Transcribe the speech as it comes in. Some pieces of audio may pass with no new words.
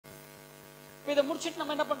இப்ப இதை முடிச்சுட்டு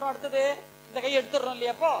நம்ம என்ன பண்றோம்? அடுத்தது இந்த கையை எடுத்துடுறோம்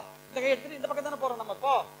இல்லையா? அப்போ இந்த கையை எடுத்துட்டு இந்த பக்கம் தானே போறோம் நம்ம.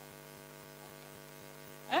 இப்போ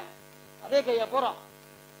அதே கையா போறோம்.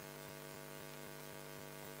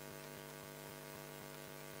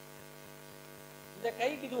 இந்த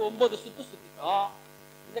கைக்கு இது 9 சுத்து சுத்திட்டோம்.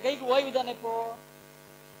 இந்த கைக்கு ஓய்வு தானே. இப்போ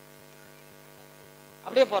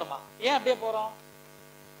அப்படியே போறோமா? ஏன் அப்படியே போறோம்?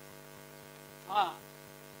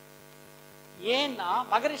 ஏன்னா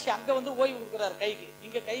மகரிஷி அங்க வந்து ஓய்வு கொடுக்குறாரு கைக்கு,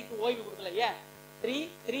 இங்க கைக்கு ஓய்வு கொடுக்கல. ஏன்? 3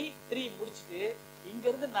 3 3 முடிச்சுட்டு இங்க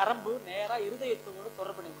இருந்து நரம்பு நேரா இருதயத்தோட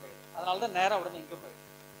தொடர்பு பண்ண முடியாது. அதனாலதான் நேரா உடனே இங்க போயிடும்.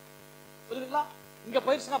 புரியுதுங்களா? இங்க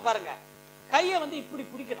போயிடுச்சுன்னா பாருங்க, கையை வந்து இப்படி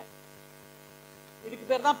பிடிக்கணும். இதுக்கு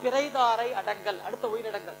பேர் தான் பிறைதாரை அடங்கல். அடுத்த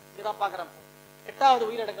உயிரிடங்கள் இதுதான் பாக்குறோம். 8வது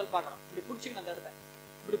உயிரிடங்கள் பாக்குறோம். இப்படி பிடிச்சிக்கணும். அந்த இடத்த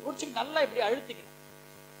இப்படி பிடிச்சிக்கு நல்லா இப்படி அழுத்திக்கணும்.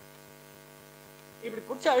 இப்படி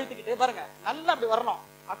பிடிச்சி அழுத்திக்கிட்டு பாருங்க, நல்லா அப்படி வரணும்.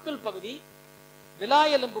 அக்குள் பகுதி, விலா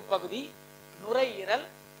எலும்பு பகுதி, நுரையீரல்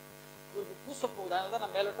பூச போகுது. அதனாலதான்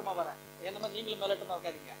நான் மேலோட்டமா வரேன். என்னமா நீங்களும் மேலோட்டமா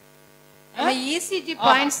உட்காதீங்க. இசிஜி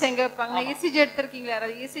பாயிண்ட்ஸ் எங்க இருப்பாங்க? இசிஜி எடுத்துருக்கீங்களா?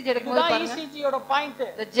 இசிஜி எடுக்கும்போது பாருங்க, இசிஜியோட பாயிண்ட்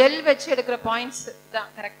இந்த ஜெல் வச்சு எடுக்கிற பாயிண்ட்ஸ் தான்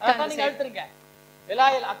கரெக்ட்டா நீங்க எடுத்துறீங்க.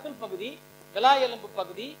 விலாயல் அக்குள் பகுதி, விலா எலும்பு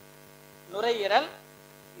பகுதி, நுரையீரல்,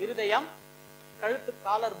 இருதயம், கழுத்து,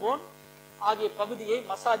 காலர் போன் ஆகிய பகுதியை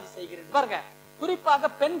மசாஜ் செய்கிறது. பாருங்க, குறிப்பாக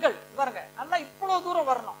பெண்கள் பாருங்க நல்லா இவ்வளவு தூரம்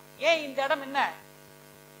வரணும். ஏன் இந்த இடம் என்ன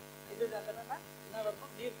இது என்ன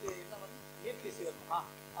வரணும்? நீர்பீசி வரணுமா?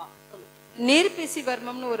 நீர்பீசி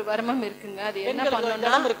வர்மம்னு ஒரு வர்மம் இருக்குங்க. அது என்ன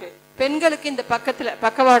பண்ணணும்னா, பெண்களுக்கு இந்த பக்கத்துல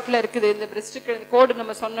பக்கவாட்டுல இருக்குது. இந்த பிரெஸ்டுக்கு கோடு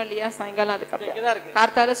நம்ம சொன்னோம் இல்லையா சாயங்காலம், அதுக்கு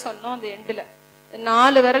கார்த்தால சொன்னோம். அந்த எண்டுல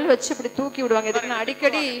 4 விரல் வச்சு இப்படி தூக்கி விடுவாங்க. இதுக்கு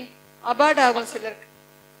அடிக்கடி அபார்ட் ஆகும். சிலருக்கு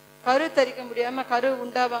கரு தரிக்க முடியாம கரு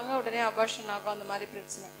உண்டாவாங்க, உடனே அபார்ஷன் ஆகும். அந்த மாதிரி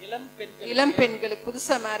பிரச்சனை இளம் பெண்களுக்கு,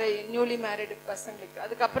 புதுசா நியூலி மேரிடு பசங்களுக்கு.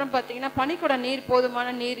 அதுக்கப்புறம் பாத்தீங்கன்னா பனிக்கூட நீர்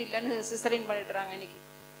போதுமான நீர் இல்லைன்னு சிசரின் பண்ணிடுறாங்க. இன்னைக்கு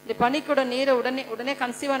இந்த பனிக்கூட நீரை உடனே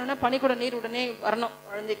கன்சீவ் ஆனோம்னா பனிக்கூட நீர் உடனே வரணும்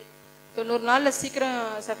குழந்தைக்கு. 90 நாள்ல சீக்கிரம்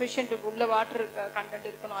சஃபிஷியன்ட் உள்ள வாட்டர் கண்டென்ட்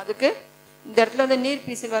இருக்கணும். அதுக்கு இந்த இடத்துல வந்து நீர்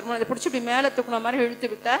பீசி வரணும். அதை பிடிச்சி இப்படி மேலே தூக்கணும் மாதிரி இழுத்து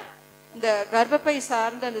விட்டா இந்த கர்ப்பப்பை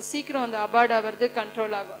சார்ந்த அந்த சீக்கிரம் அந்த அபார்ட் ஆகிறது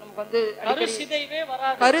கண்ட்ரோல் ஆகும். நமக்கு வந்து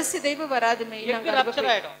கருசிதைவு வராது. மெயினா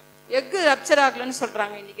எக்கு ரப்சர் ஆகலன்னு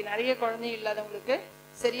சொல்றாங்க. இன்னைக்கு நிறைய குழந்தைங்க இல்லாதவங்களுக்கு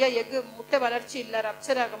சரியா எக்கு முட்டை வளர்ச்சி இல்ல,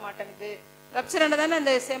 ரப்சர் ஆக மாட்டேங்குது. ரப்சர் ஆனதானே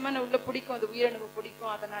அந்த செமனை உள்ள பிடிக்கும், அந்த உயிரணுவு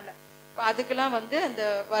பிடிக்கும். அதனால அதுக்கெல்லாம் வந்து அந்த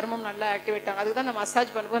வர்மம் நல்லா ஆக்டிவேட் ஆகும். அதுக்கு தான் அந்த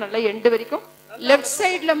மசாஜ் பண்ணும்போது நல்லா எண்டு வரைக்கும் லெஃப்ட்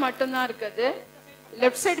சைட்ல மட்டும்தான் இருக்குது.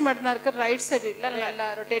 லெஃப்ட் சைடு மட்டும்தான் இருக்கு, ரைட் சைடு இல்ல. நல்லா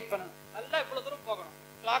ரொட்டேட் பண்ணணும். நல்லா இவ்வளவு தூரம் போகணும்.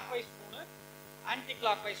 Clock wise 3, anti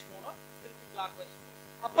clock wise 3, திருப்பி கிளாக் வைஸ் 3.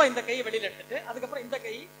 அப்ப இந்த கையை வெளியில எடுத்துட்டு அதுக்கப்புறம் இந்த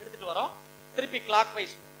கை எடுத்துட்டு வரோம். திருப்பி கிளாக்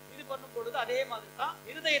வைஸ் இது பண்ணும் பொழுது அதே மாதிரி தான்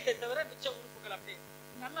இருதயத்தை தவிர மிச்ச உறுப்புகள் அப்படியே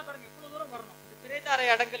நல்லா பாருங்க இவ்வளவு தூரம் வரணும். இந்த பிறைதாரை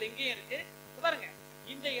அடங்கல் எங்கேயும் இருக்கு பாருங்க.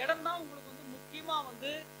 இந்த இடம் தான் உங்களுக்கு வந்து முக்கியமா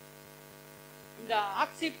வந்து இந்த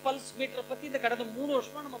ஆக்சி பல்ஸ் மீட்டரை பத்தி இந்த கடந்த 3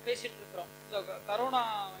 வருஷமா நம்ம பேசிட்டு இருக்கிறோம். இந்த கரோனா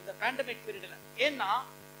இந்த பேண்டமிக் பீரியட்ல. ஏன்னா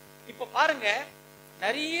இப்ப பாருங்க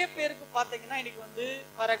நிறைய பேருக்கு பாத்தீங்கன்னா இன்னைக்கு வந்து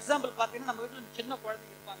ஃபார் எக்ஸாம்பிள் பாத்தீங்கன்னா நம்ம வீட்டுல சின்ன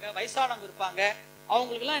குழந்தைங்க இருப்பாங்க, வயசானவங்க இருப்பாங்க.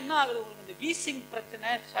 அவங்களுக்கு எல்லாம் என்ன ஆகுது? உங்களுக்கு இந்த வீசிங்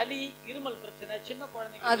பிரச்சனை, சளி, இருமல் பிரச்சனை, சின்ன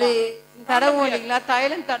குழந்தைங்க அது தடவும் இல்லைங்களா?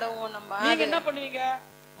 தைலம் தடவும். நம்ம நீங்க என்ன பண்ணுவீங்க?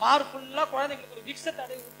 மார் ஃபுல்லா குழந்தைங்களுக்கு ஒரு விக்ஸ்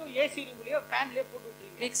தடவி விட்டு ஏசி ரூம்லயே ஃபேன்லயே போட்டு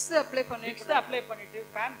விட்டுருவீங்க. விக்ஸ் அப்ளை பண்ணிட்டு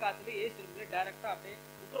ஃபேன் காத்துல ஏசி ரூம்ல டைரக்டா அப்படியே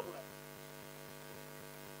விட்டுறக்கூடாது.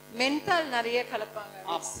 மென்தால் நிறைய கலப்பாங்க.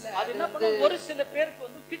 அது என்ன பண்ணும்? ஒரு சில பேருக்கு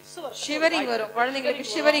வந்து ஃபிட்ஸ் வரும், ஷிவரிங் வரும்.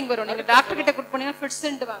 குழந்தைங்களுக்கு ஷிவரிங் வரும். நீங்க டாக்டர் கிட்ட கூட்டி போனீங்கன்னா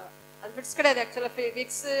ஃபிட்ஸ்ன்னுவாங்க. அது ஃபிட்ஸ் கிடையாது. ஆக்சுவலா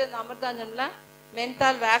விக்ஸ், அமிர்தாஞ்சன்ல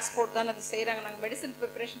மென்தால் வேக்ஸ் போட்டு தான் அது செய்யறாங்க. நாங்க மெடிசன்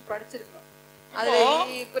ப்ரிப்பரேஷன் படிச்சிருக்கோம். அதுல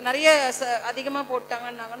இப்ப நிறைய அதிகமா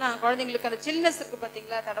போட்டாங்கன்னா குழந்தைங்களுக்கு அந்த சில்னஸ் இருக்கு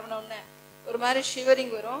பாத்தீங்களா, தடவின உடனே ஒரு மாதிரி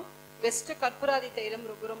ஷிவரிங் வரும். பெஸ்ட் கற்பூராதி தைலம்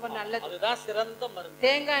ரொம்ப ரொம்ப நல்லது. அதுதான் சிறந்த மருந்து.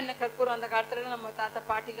 தேங்காய் எண்ணெய் கற்பூரம் அந்த காலத்துல நம்ம தாத்தா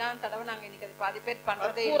பாட்டிலாம் தடவை இன்னைக்கு அது பாதி பேர்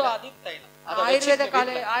பண்றதே இல்லை.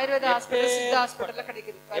 ஆயுர்வேத ஹாஸ்பிட்டல், சித்தா ஹாஸ்பிட்டல்ல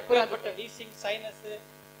கிடைக்குது கற்பூராதி. வீசிங், சைனஸ்,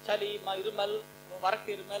 சளி, இருமல்,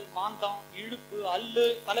 வரட்டு இருமல், மாந்தம், இழுப்பு, அல்லு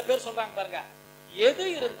பல பேர் சொல்றாங்க பாருங்க. எது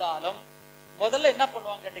இருந்தாலும் முதல்ல என்ன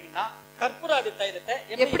பண்ணுவாங்க கேட்டீங்கன்னா கற்பூராதி தைலத்தை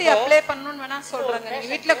எப்படி அப்ளை பண்ணணும்னு வேணா சொல்றாங்க.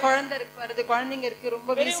 வீட்டுல குழந்தை இருக்கு, குழந்தைங்க இருக்கு,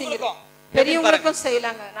 ரொம்ப வீசிங் இருக்கும், பெரியவங்களுக்கும்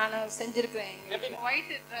செய்யலாங்க. நான் செஞ்சிருக்கேன்.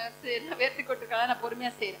 ஒயிட் ட்ரெஸ் என்ன வேர்த்து கொட்டுருக்காங்க, நான்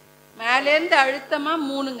பொறுமையா செய்யறேன். மேல இருந்து அழுத்தமா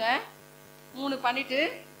 3 பண்ணிட்டு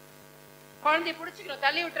குழந்தைய புடிச்சுக்கணும்,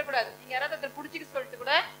 தள்ளி விட்டுறக்கூடாது. நீங்க யாராவது புடிச்சுக்க சொல்லிட்டு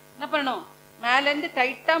கூட என்ன பண்ணணும், மேல இருந்து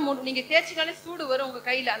டைட்டா 3 நீங்க தேய்ச்சினாலே சூடு வரும் உங்க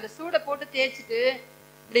கையில. அந்த சூடை போட்டு தேய்ச்சிட்டு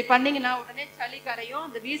இப்படி பண்ணீங்கன்னா உடனே சளி கரையும்,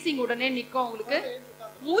 அந்த வீசிங் உடனே நிற்கும். உங்களுக்கு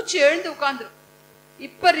மூச்சு எழுந்து உட்காந்துரும்.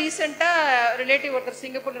 இப்ப ரீசெண்டா ரிலேட்டிவ் ஒருத்தர்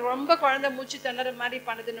சிங்கப்பூர்ல ரொம்ப குழந்தை மூச்சு திணற மாதிரி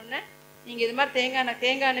பண்ணுதுன்னு நீங்க இது மாதிரி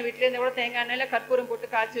தேங்காய் எண்ணெய் வீட்டுல இருந்தா கூட தேங்காய் எண்ணெயில கற்பூரம் போட்டு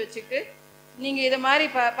காய்ச்சி வச்சுட்டு நீங்க இத மாதிரி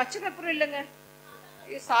பச்சை கற்பூரம் இல்லைங்க,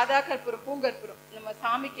 சாதா கற்பூரம், பூங்கற்பூரம், நம்ம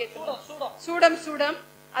சாமிக்கு ஏற்றணும். சூடம்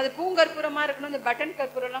அது பூங்கற்பூரமா இருக்கணும். இந்த பட்டன்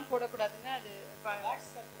கற்பூரம் எல்லாம் போடக்கூடாதுங்க, அது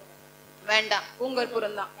வேண்டாம்.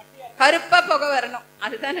 பூங்கற்பூரம் தான், கருப்பா புகை வரணும்,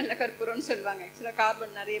 அதுதான் நல்ல கற்பூரம்னு சொல்லுவாங்க. ஆக்சுவலா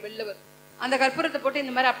கார்பன் நிறைய வெளில வரும். அந்த கற்பூரத்தை போட்டு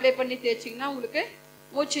இந்த மாதிரி அப்ளை பண்ணி தேய்ச்சிங்கன்னா உங்களுக்கு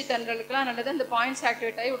மூச்சு தண்டலுக்குலாம் நல்லது. அந்த பாயிண்ட்ஸ்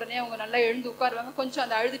ஆக்டிவேட் ஆகி உடனே அவங்க நல்லா எழுந்து உட்காருவாங்க. கொஞ்சம்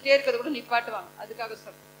அந்த அழுதுட்டே இருக்கிறத கூட நிப்பாட்டுவாங்க. அதுக்காக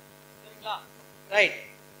சொல்றேன். சரிங்களா? ரைட்.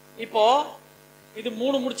 இப்போ இது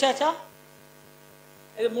 3 முடிச்சாச்சா?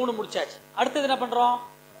 இது 3 முடிச்சாச்சு. அடுத்தது என்ன பண்றோம்?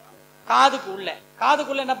 காதுக்குள்ள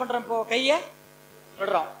என்ன பண்றோம்? இப்போ கையை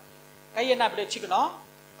விடுறோம். கையை என்ன அப்படி வச்சுக்கணும்,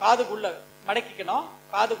 காதுக்குள்ள மடக்கிக்கணும்,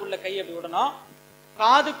 காதுக்குள்ள கையை அப்படி விடணும்.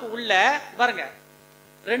 காதுக்கு உள்ள பாருங்க,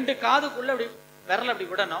 2 காதுக்குள்ள அப்படி விரல் அப்படி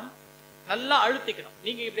விடணும், நல்லா அழுத்திக்கணும்.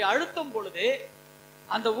 நீங்க இப்படி அழுத்தும் பொழுது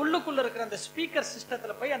அந்த உள்ளுக்குள்ள இருக்கிற அந்த ஸ்பீக்கர்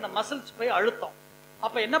சிஸ்டத்துல போய் அந்த மசில்ஸ் போய் அழுத்தம்.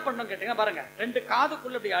 அப்ப என்ன பண்ணணும் கேட்டீங்கன்னா பாருங்க, 2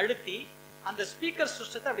 காதுக்குள்ள அப்படி அழுத்தி அந்த ஸ்பீக்கர்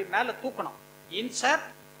சிஸ்டத்தை அப்படி மேல தூக்கணும். இன்சர்ட்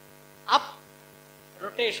அப்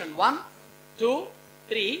ரொட்டேஷன் 1 2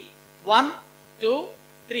 3 1 2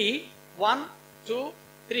 3 1 2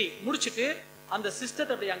 3 முடிச்சிட்டு அந்த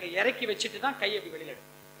சிஸ்டத்தை அப்படி அங்க இறக்கி வச்சுட்டு தான் கையை அப்படி வெளியில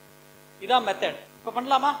எடுக்கணும். இதான் மெத்தட். இப்ப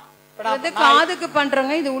பண்ணலாமா? காதுக்கு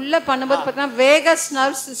பண்றவங்க இது உள்ள பண்ணும்போது பார்த்தீங்கன்னா வேகஸ்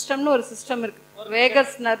நர்வ் சிஸ்டம்னு ஒரு சிஸ்டம் இருக்கு.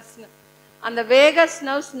 வேகஸ் நர்வ்ஸ், அந்த வேகஸ்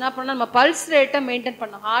நர்வ்ஸ் என்ன பண்ணா நம்ம பல்ஸ் ரேட்டை மெயின்டைன்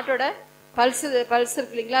பண்ணணும். ஹார்ட்டோட பல்ஸ்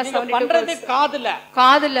இருக்கு இல்லைங்களா, பண்றது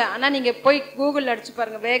காதுல. ஆனா நீங்க போய் கூகுள் அடிச்சு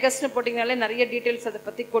பாருங்க, வேகஸ்னு போட்டீங்கனாலே நிறைய டீடைல்ஸ் அதை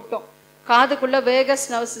பத்தி கொட்டும். காதுக்குள்ள வேகஸ்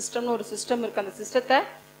நர்வ் சிஸ்டம்னு ஒரு சிஸ்டம் இருக்கு. அந்த சிஸ்டத்தை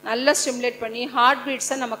நல்லா ஸ்டிமுலேட் பண்ணி ஹார்ட்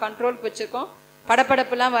பீட்ஸை நம்ம கண்ட்ரோலுக்கு வச்சிருக்கோம்.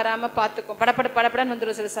 படப்படப்புலாம் வராம பார்த்துக்கும். படப்படன்னு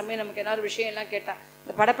வந்துடும் சில சமயம். நமக்கு ஏதாவது விஷயம் எல்லாம் கேட்டா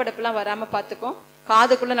இந்த படப்படப்புலாம் வராம பார்த்துக்கும்.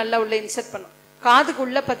 காதுக்குள்ள நல்லா உள்ள இன்சர்ட் பண்ணும்.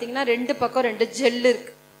 காதுக்குள்ள பார்த்தீங்கன்னா 2 பக்கம் 2 ஜெல்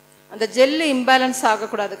இருக்கு. அந்த ஜெல்லு இம்பேலன்ஸ்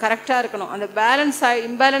ஆகக்கூடாது, கரெக்டா இருக்கணும். அந்த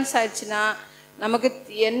இம்பேலன்ஸ் ஆயிடுச்சுன்னா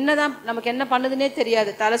நமக்கு என்ன பண்ணுதுன்னே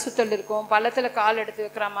தெரியாது. தலை சுத்தல் இருக்கும், பள்ளத்துல கால் எடுத்து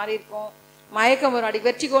வைக்கிற மாதிரி இருக்கும், மயக்கம் வரும்.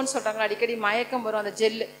 வெர்டிகோன்னு சொல்றாங்க, அடிக்கடி மயக்கம் வரும். அந்த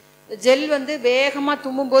ஜெல் வந்து வேகமா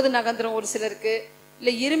தும்மும் போது நகர்ந்துடும் ஒரு சிலருக்கு.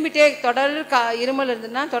 இல்லை இருமிட்டே இருமல்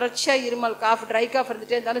இருந்ததுன்னா தொடர்ச்சியா இருமல், ட்ரை காஃப்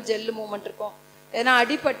இருந்துட்டே இருந்தாலும் ஜெல்லு மூவ்மெண்ட் இருக்கும். ஏன்னா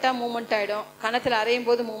அடிப்பட்டா மூவ்மெண்ட் ஆயிடும், கணத்துல அரையும்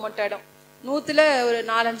போது மூவ்மெண்ட் ஆயிடும். 100ல் ஒரு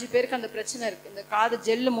 4-5 பேருக்கு அந்த பிரச்சனை இருக்கு. இந்த காது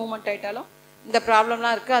ஜெல்லு மூவ்மெண்ட் ஆயிட்டாலும் இந்த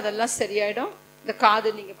ப்ராப்ளம்லாம் இருக்கு, அதெல்லாம் சரியாயிடும் இந்த காது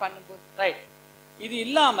நீங்க பண்ணும்போது. ரைட். இது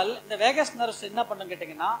இல்லாமல் இந்த வேகஸ் நர்வ்ஸ் என்ன பண்ணும்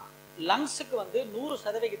கேட்டீங்கன்னா, லங்ஸுக்கு வந்து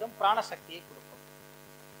 100% பிராணசக்தியை கொடுக்கும்.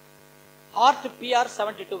 ஹார்ட் PR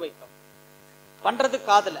 72 வைக்கும். பண்றது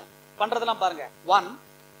காதுல பண்றதெல்லாம் பாருங்க. 1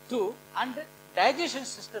 2 அண்ட் டைஜஷன்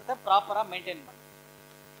சிஸ்டத்தை ப்ராப்பரா மெயின்டைன் பண்ணும்.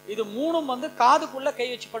 இது 3 வந்து காதுக்குள்ள கை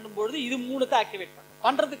வச்சு பண்ணும்போது இது 3த்தை ஆக்டிவேட் பண்ணும்.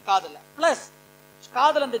 பண்றது காதுல. பிளஸ்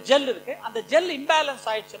காதுல அந்த ஜெல் இருக்கு, அந்த ஜெல் இம்பேலன்ஸ்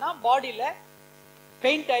ஆயிடுச்சுன்னா பாடியில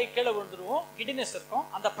பெயிண்ட் ஆகி கீழே விழுந்துருவோம், கிடினஸ் இருக்கும்.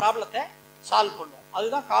 அந்த ப்ராப்ளத்தை சால்வ் பண்ணுவோம்.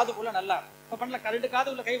 அதுதான் காதுக்குள்ள நல்லா இருக்கும். இப்போ பண்ணல, 2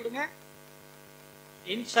 காதுக்குள்ள கை விடுங்க.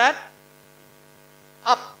 இன்சர்ட்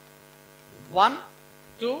அப் 1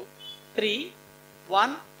 2 3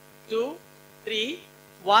 1 2 3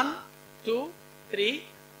 1 2 3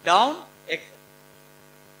 டவுன் எக்ஸல்.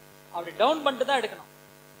 அப்படி டவுன் பண்ணிட்டு தான் எடுக்கணும்.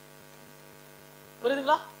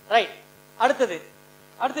 புரியுதுங்களா? ரைட்.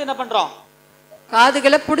 அடுத்து என்ன பண்றோம்?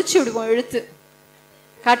 காதுகளை பிடிச்சி விடுவோம். இழுத்து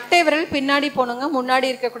கட்டை விரல் பின்னாடி போனுங்க, முன்னாடி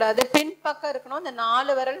இருக்கக்கூடாது. பின் பக்கம் இருக்கணும். இந்த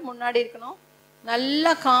 4 விரல் முன்னாடி இருக்கணும்.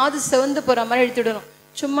 நல்லா காது செவந்து போற மாதிரி இழுத்துடணும்.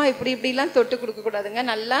 சும்மா இப்படிலாம் தொட்டு கொடுக்க கூடாதுங்க.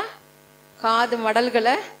 நல்லா காது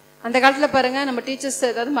மடல்களை, அந்த காலத்துல பாருங்க நம்ம டீச்சர்ஸ்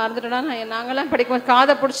ஏதாவது மறந்துட்டோம்னா நாங்கெல்லாம் படிக்கும்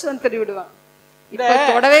காதை பிடிச்சி தான் தெரிய விடுவாங்க. இப்ப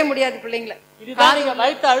தொடவே முடியாது பிள்ளைங்களை. இதுதான் நீங்க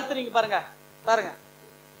வயிற்று அழுத்துறீங்க பாருங்க.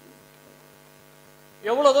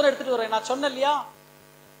 எவ்வளவு தூரம் எடுத்துட்டு வரேன். நான் சொன்னேன் இல்லையா,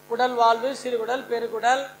 குடல் வாழ்வு, சிறுகுடல்,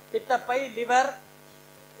 பெருகுடல், பித்தப்பை, லிவர்,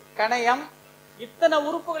 கணையம், இத்தனை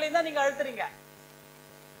உறுப்புகளையும் தான் நீங்க அழுத்துறீங்க.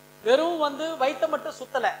 வெறும் வந்து வயிற்ற மட்டும்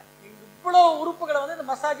சுத்தல, இவ்வளவு உறுப்புகளை வந்து இந்த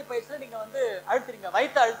மசாஜ் பயிற்சியில நீங்க வந்து அழுத்துறீங்க.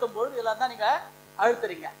 வயிற்று அழுத்தும் போது இதெல்லாம் தான் நீங்க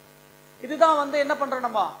அழுத்துறீங்க. இதுதான் வந்து என்ன பண்றோம்,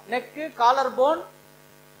 நம்ம நெக்கு, காலர் போன்,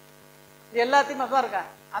 இது எல்லாத்தையுமே தான் இருக்க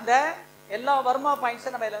அந்த எல்லா வர்மா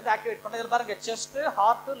பாயிண்ட்ஸை நம்ம இதில் வந்து ஆக்டிவேட் பண்ணோம். இதில் பாருங்க, chest,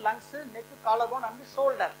 heart, lungs, neck, collar phone and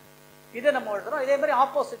shoulder, இதை நம்ம எழுதுறோம். இதே மாதிரி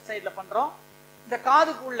ஆப்போசிட் சைட்ல பண்றோம். இந்த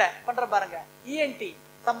காதுக்கு உள்ள பண்ற பாருங்க, ENT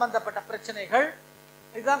சம்பந்தப்பட்ட பிரச்சனைகள்,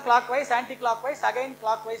 இதுதான் clock wise, anti clock wise, again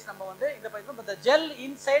clock wise. நம்ம வந்து இந்த பயிற்சி இந்த gel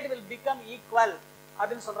inside will become equal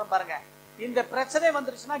அப்படின்னு சொல்றோம் பாருங்க. இந்த பிரச்சனை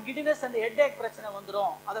வந்துருச்சுன்னா கிடினஸ் அண்ட் ஹெட்ஏக் பிரச்சனை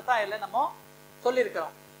வந்துடும். அதை தான் இல்லை நம்ம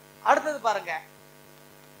சொல்லியிருக்கிறோம். அடுத்தது பாருங்க,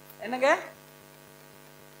 என்னங்க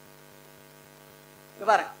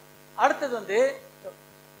பாருங்க, அடுத்தது வந்து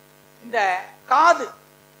இந்த காது.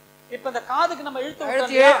 இப்ப இந்த காதுக்கு நம்ம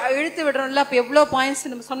இழுத்து விடுறோம்ல, அப்ப எவ்வளவு பாயிண்ட்ஸ்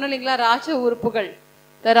நம்ம சொன்னோம் இல்லைங்களா, ராஜ உறுப்புகள்.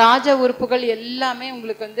 இந்த ராஜ உறுப்புகள் எல்லாமே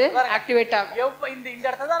உங்களுக்கு வந்து ஆக்டிவேட் ஆகும். இந்த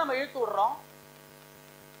இடத்த தான் நம்ம இழுத்து விடுறோம்.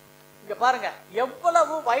 இங்க பாருங்க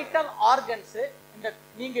எவ்வளவு வைட்டல் ஆர்கன்ஸ் இந்த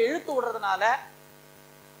நீங்க இழுத்து விடுறதுனால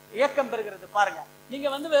இயக்கம் பெறுகிறது. பாருங்க நீங்க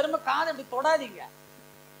வந்து வெறும் காதை இப்படி தொடாதீங்க,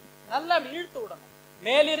 நல்லா அப்படி இழுத்து விடணும்.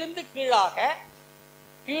 மேலிருந்து கீழாக,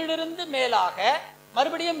 கீழிருந்து மேலாக,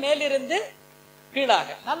 மறுபடியும் மேலிருந்து கீழாக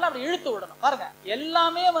நல்லா அப்படி இழுத்து விடணும். பாருங்க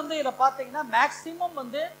எல்லாமே வந்து இதை பார்த்தீங்கன்னா மேக்சிமம்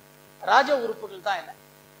வந்து ராஜ உறுப்புகள் தான். இல்லை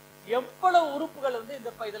எவ்வளவு உறுப்புகள் வந்து இந்த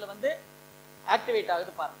இதுல வந்து ஆக்டிவேட்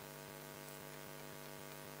ஆகுது பாருங்க.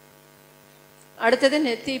 அடுத்தது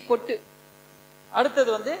நெத்தி பொட்டு. அடுத்தது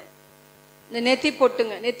வந்து இந்த நெத்தி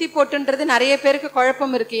பொட்டுங்க. நெத்தி பொட்டுன்றது நிறைய பேருக்கு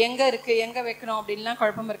குழப்பம் இருக்கு, எங்க இருக்கு எங்க வைக்கணும் அப்படின்லாம்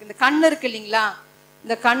குழப்பம் இருக்கு. இந்த கண்ணு இருக்கு இல்லைங்களா,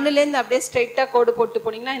 இந்த கண்ணுல இருந்து அப்படியே ஸ்ட்ரைட்டா கோடு போட்டு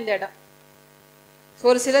போனீங்கன்னா இந்த இடம்.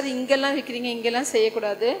 ஒரு சிலர் இங்கெல்லாம் வைக்கிறீங்க, இங்கெல்லாம்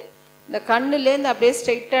செய்யக்கூடாது. இந்த கண்ணுல இருந்து அப்படியே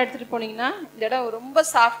ஸ்ட்ரைட்டா எடுத்துட்டு போனீங்கன்னா இந்த இடம் ரொம்ப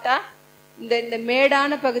சாஃப்டா, இந்த இந்த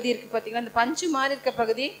மேடான பகுதி இருக்கு பாத்தீங்கன்னா, இந்த பஞ்சு மாதிரி இருக்க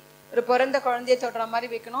பகுதி ஒரு பிறந்த குழந்தைய தொடுற மாதிரி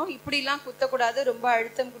வைக்கணும். இப்படிலாம் குத்தக்கூடாது, ரொம்ப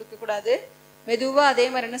அழுத்தம் கொடுக்க கூடாது. மெதுவா அதே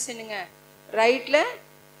மாதிரி என்ன செய்யுங்க, ரைட்ல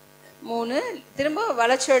 3, திரும்ப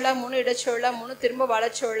வலச்சோழா 3, இடச்சோழா 3, திரும்ப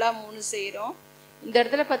வலச்சோழா 3 செய்யறோம். இந்த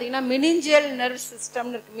இடத்துல பாத்தீங்கன்னா மினிஞ்சியல் நர்வ்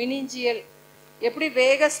சிஸ்டம்னு இருக்கு. மினிஞ்சியல் எப்படி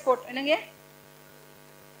வேகஸ் போட் என்னங்க,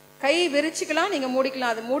 கை விரிச்சுக்கலாம், நீங்க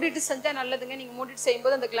மூடிக்கலாம். அது மூடிட்டு செஞ்சா நல்லதுங்க. நீங்க மூடிட்டு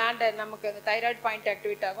செய்யும்போது அந்த கிளாண்ட் நமக்கு அந்த தைராய்டு பாயிண்ட்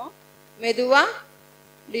ஆக்டிவேட் ஆகும். மெதுவா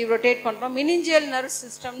இப்படி ரொட்டேட் பண்றோம். மினிஞ்சியல் நர்வ்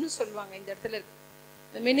சிஸ்டம்னு சொல்லுவாங்க. இந்த இடத்துல இருக்கு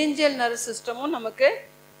இந்த மினிஞ்சியல் நர்வ் சிஸ்டமும் நமக்கு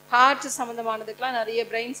ஹார்ட் சம்பந்தமானதுக்கெல்லாம் நிறைய,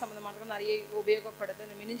 பிரெயின் சம்பந்தமானதுக்கு நிறைய உபயோகப்படுது.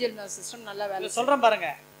 இந்த மினிஞ்சியல் நர்வ் சிஸ்டம் நல்லா வேலை சொல்றேன் பாருங்க.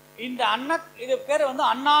 இந்த இது பேர் வந்து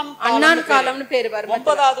அண்ணான் காலம்னு பேரு வரும்.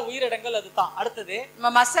 9வது உயிரிடங்கள் அதுதான். அடுத்தது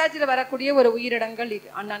நம்ம மசாஜ்ல வரக்கூடிய ஒரு உயிரிடங்கள் இது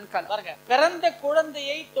அண்ணான் காலம். பாருங்க, பிறந்த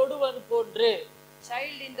குழந்தையை தொடுவது போன்று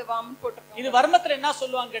சைல்ட் இந்த வாம் போட்டு. இது வர்மத்துல என்ன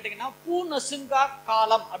சொல்லுவாங்க கேட்டீங்கன்னா பூ நசுங்கா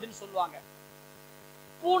காலம் அப்படின்னு சொல்லுவாங்க.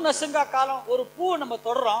 பூ நசுங்கா காலம். ஒரு பூ நம்ம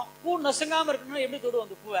தொடுறோம், பூ நசுங்காம இருக்கணும்னா எப்படி தொடுவோம்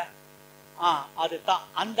அந்த பூவை? அதுதான்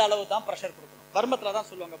அந்த அளவு தான் ப்ரெஷர் கொடுக்கணும். வர்மத்துல தான்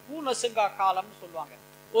சொல்லுவாங்க பூ நசுங்கா காலம்னு சொல்லுவாங்க.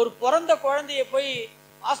 ஒரு பிறந்த குழந்தைய போய்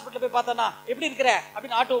ஹாஸ்பிட்டல் போய் பார்த்தோன்னா எப்படி இருக்கிற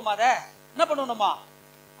அப்படின்னு ஆட்டுவோமா? அதை என்ன பண்ணுவோம்மா?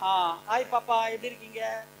 ஹாய் பாப்பா எப்படி இருக்கீங்க?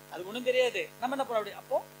 அது ஒன்றும் தெரியாது. நம்ம என்ன பண்ண அப்படி?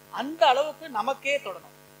 அப்போ அந்த அளவுக்கு நமக்கே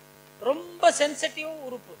தொடணும். ரொம்ப சென்சிட்டிவ்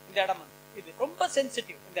உறுப்பு இந்த இடம். இது ரொம்ப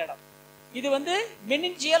சென்சிட்டிவ் இந்த இடம். இது வந்து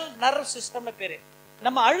மெனிஞ்சியல் நர்வ் சிஸ்டம்னு பேரு.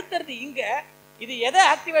 நம்ம அழுத்துறது இங்க. இது எதை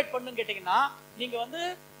ஆக்டிவேட் பண்ணுன்னு கேட்டீங்கன்னா, நீங்க வந்து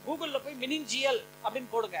கூகுள்ல போய் மெனிஞ்சியல் அப்படின்னு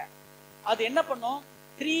போடுங்க. அது என்ன பண்ணும்?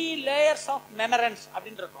 3 layers ஆஃப் மெமரன்ஸ்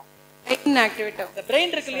அப்படின்னு இருக்கும். இந்த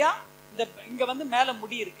பிரெயின் இருக்கு இல்லையா, இந்த இங்க வந்து மேல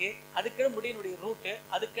முடி இருக்கு, அதுக்கு கீழே முடியினுடைய ரூட்டு,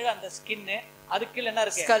 அதுக்கு கீழே அந்த ஸ்கின்னு, அதுக்கு கீழே என்ன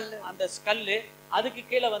இருக்கு? அந்த ஸ்கல்லு, அதுக்கு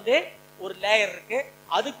கீழே வந்து ஒரு லேயர் இருக்கு,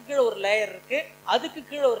 அதுக்கு கீழே ஒரு லேயர் இருக்கு, அதுக்கு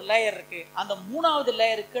கீழே ஒரு லேயர் இருக்கு. அந்த 3வது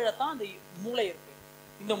லேயருக்கு கீழே தான் அந்த மூளை இருக்கு.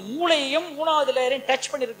 இந்த மூளையையும் 3வது லேயரையும்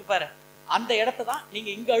டச் பண்ணிருக்கு பாரு, அந்த இடத்த தான்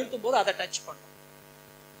நீங்க இங்க அழுத்தும் போது அதை டச் பண்ணும்.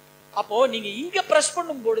 அப்போ நீங்க இங்க பிரஸ்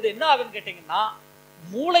பண்ணும் பொழுது என்ன ஆகுன்னு கேட்டீங்கன்னா,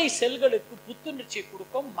 மூளை செல்களுக்கு புத்துணர்ச்சியை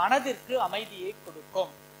கொடுக்கும், மனதிற்கு அமைதியை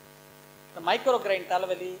கொடுக்கும். இந்த மைக்ரோகிரைன்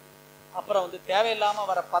தலைவலி, அப்புறம் வந்து தேவையில்லாம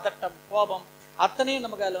வர பதட்டம், கோபம், அத்தனையும்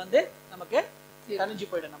நமக்கு அதுல வந்து நமக்கு தனிஞ்சு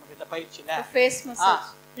போயிடும் நமக்கு இந்த பயிற்சியில.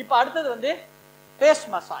 இப்ப அடுத்தது வந்து ஃபேஸ்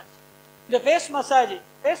மசாஜ். இந்த ஃபேஸ்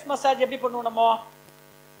மசாஜ் எப்படி பண்ணுவோம் நம்ம?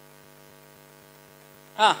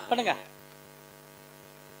 பண்ணுங்க.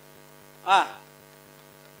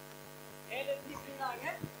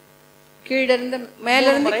 கீழ இருந்து மேல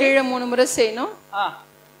இருந்து கீழே 3 முறை செய்யணும்.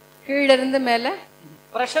 கீழ இருந்து மேல.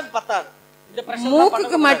 பிரஷர் பத்தாது. இந்த பிரஷர்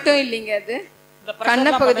மூக்குக்கு மட்டும் இல்லைங்க, அது கண்ண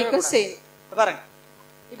பகுதிக்கும் செய்யணும். பாருங்க,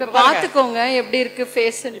 இப்ப பாத்துக்கோங்க எப்படி இருக்கு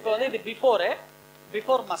ஃபேஸ். இப்ப வந்து இது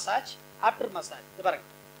பிஃபோர் மசாஜ், ஆஃப்டர் மசாஜ். இது பாருங்க,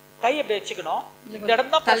 கை அப்படி வச்சுக்கணும். இந்த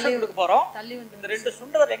இடம் தான் பிரஷர் கொடுக்க போறோம். இந்த 2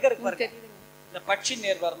 சுண்டவர் எங்க இருக்கு பாருங்க. இந்த பட்சி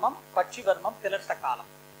நேர்வர்மம், பட்சி வர்மம், திலர்த்த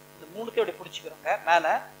காலம், இந்த 3த்தையும் அப்படி பிடிச்சிக்கிறோங்க. மேல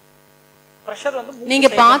பிரஷர் வந்து நீங்க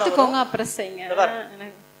பாத்துக்கோங்க, அப்புறம் செய்யுங்க.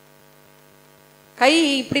 கை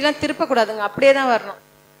இப்படி எல்லாம் திருப்ப கூடாதுங்க, அப்படியே தான் வரணும்,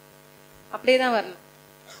 அப்படியே தான் வரணும்.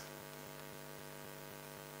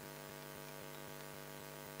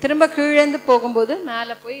 திரும்ப கீழேந்து போகும்போது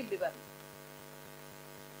மேல போய் இப்படி வரணும்.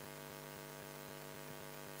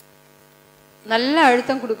 நல்ல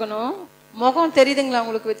அழுத்தம் கொடுக்கணும். முகம் தெரியுதுங்களா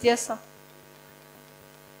உங்களுக்கு வித்தியாசம்?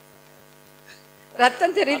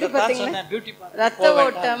 ரத்தம் தெரியுது பாத்தீங்களா? ரத்த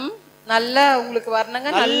ஓட்டம் நல்லா உங்களுக்கு வரணுங்க.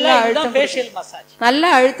 நல்ல அழுத்தம், நல்ல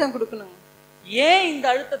அழுத்தம் கொடுக்கணுங்க. ஏன் இந்த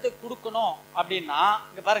அழுத்தத்தை கொடுக்கணும் அப்படின்னா,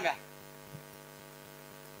 இங்க பாருங்க,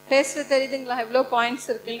 ஃபேஸ்ல தெரியுதுங்களா எவ்வளவு பாயிண்ட்ஸ்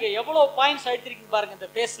இருக்கு? நீங்க எவ்வளவு பாயிண்ட்ஸ் அழுத்திருக்கீங்க பாருங்க இந்த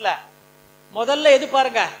ஃபேஸ்ல. முதல்ல எது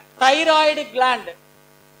பாருங்க? Thyroid gland,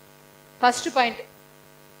 first point.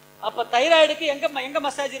 அப்ப தைராய்டுக்கு எங்க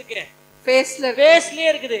மசாஜ் இருக்கு? ஃபேஸ்லயே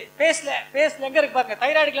இருக்குது. ஃபேஸ்ல எங்க இருக்கு பாருங்க,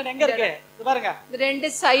 தைராய்டு கிளாண்ட் எங்க இருக்கு இது பாருங்க, ரெண்டு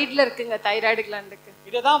சைடுல இருக்குங்க தைராய்டு கிளாண்டுக்கு.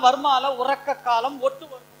 இதுதான் வர்மால உறக்க காலம்,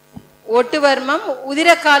 ஒட்டு வர்மம், உதிர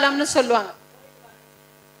காலம்னு சொல்லுவாங்க.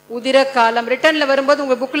 உதிர காலம் ரிட்டர்ன்ல வரும்போது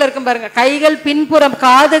உங்க புக்ல இருக்கும் பாருங்க, கைகள் பின்புறம்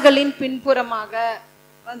காதுகளின் பின்புறமாக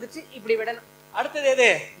வந்துட்டு இப்படி விடணும். அடுத்தது எது?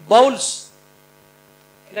 பவுல்ஸ்.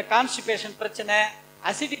 இந்த கான்ஸ்டிபேஷன் பிரச்சனை,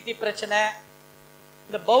 அசிடிட்டி பிரச்சனை,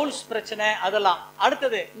 இந்த பவுல்ஸ் பிரச்சனை அதெல்லாம்.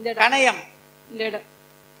 அடுத்தது கணையம். இந்த இடம்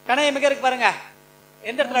கணையம் எங்க இருக்கு பாருங்க,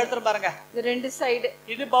 எந்த இடத்துல எடுத்துரும் பாருங்க, இது ரெண்டு சைடு,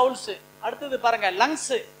 இது பவுல்ஸ். அடுத்தது பாருங்க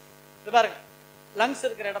லங்ஸ், இது பாருங்க லங்ஸ்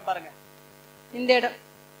இருக்கிற இடம் பாருங்க, இந்த இடம்.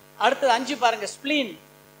 அடுத்தது 5 பாருங்க ஸ்பிளீன்,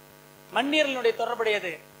 மண்ணீரலுடைய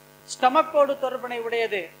தொடர்புடையது, ஸ்டமக்கோடு தொடர்புனை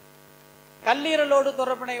உடையது, கல்லீரலோடு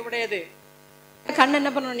தொடர்புனை உடையது. கண்ணு என்ன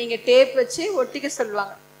பண்ணணும், நீங்க டேப் வச்சு ஒட்டிக்க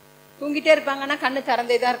சொல்லுவாங்க. தூங்கிட்டே இருப்பாங்கன்னா கண்ணு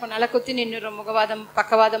திறந்தே தான் இருக்கும், நல்லா குத்தி நின்றுடும். முகவாதம்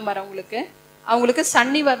பக்கவாதம் வரவங்களுக்கு, அவங்களுக்கு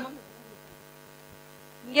சன்னி வர்மம்,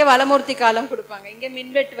 இங்கே வலமூர்த்தி காலம் கொடுப்பாங்க, இங்கே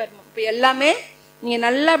மின்வெட்டு வர்மம். இப்போ எல்லாமே நீங்க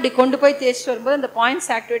நல்லா அப்படி கொண்டு போய் தேய்ச்சிட்டு வரும்போது அந்த பாயிண்ட்ஸ்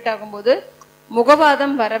ஆக்டிவேட் ஆகும்போது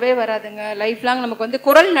முகவாதம் வரவே வராதுங்க. லைஃப் லாங் நமக்கு வந்து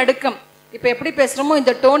குரல் நடுக்கம், இப்போ எப்படி பேசுகிறோமோ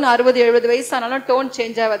இந்த டோன் 60-70 வயசு ஆனாலும் டோன்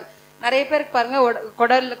சேஞ்ச் ஆகாது. நிறைய பேருக்கு பாருங்க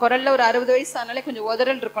குரல்ல ஒரு 60 வயசு ஆனாலே கொஞ்சம்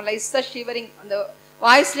உதறல் இருக்கும், லைஸாக ஷிவரிங், அந்த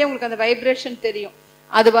வாய்ஸ்லேயே உங்களுக்கு அந்த வைப்ரேஷன் தெரியும்.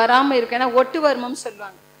 அது வராமல் இருக்கு. ஏன்னா ஒட்டு வர்மம்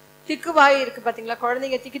சொல்லுவாங்க. திக்கு வாய் இருக்கு பார்த்தீங்களா,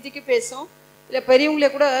 குழந்தைங்க திக்கி திக்கி பேசும், இல்லை பெரியவங்களே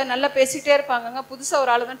கூட நல்லா பேசிக்கிட்டே இருப்பாங்க. புதுசாக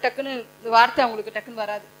ஒரு ஆள் தான் டக்குன்னு இந்த வார்த்தை அவங்களுக்கு டக்குன்னு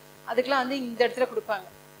வராது. அதுக்கெல்லாம் வந்து இந்த இடத்துல கொடுப்பாங்க.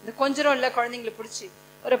 இந்த கொஞ்சம் இல்லை குழந்தைங்களை பிடிச்சி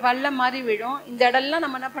ஒரு பள்ளம் மாதிரி விழும். இந்த இடம்லாம்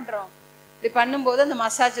நம்ம என்ன பண்ணுறோம், இப்படி பண்ணும்போது அந்த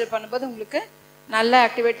மசாஜ் பண்ணும்போது உங்களுக்கு நல்லா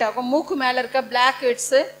ஆக்டிவேட் ஆகும். மூக்கு மேலே இருக்க பிளாக்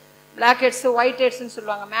ஹெட்ஸு ஒயிட் ஹெட்ஸ்ன்னு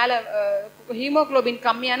சொல்லுவாங்க. மேலே ஹீமோக்ளோபின்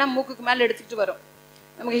கம்மியான மூக்குக்கு மேலே எடுத்துகிட்டு வரும்.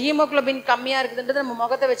 நமக்கு ஹீமோக்ளோபின் கம்மியாக இருக்குதுன்றது நம்ம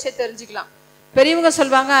முகத்தை வச்சே தெரிஞ்சுக்கலாம். பெரியவங்க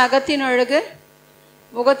சொல்லுவாங்க அகத்தின் அழகு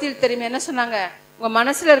முகத்தில் தெரியும். என்ன சொன்னாங்க, உங்கள்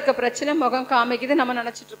மனசில் இருக்க பிரச்சனை முகம் காமிக்குது நம்ம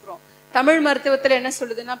நினச்சிட்டு இருக்கிறோம். தமிழ் மருத்துவத்தில் என்ன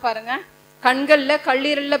சொல்லுதுன்னா பாருங்க, கண்களில்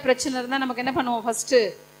கல்லீரலில் பிரச்சனை இருந்தால் நமக்கு என்ன பண்ணுவோம், ஃபர்ஸ்ட்டு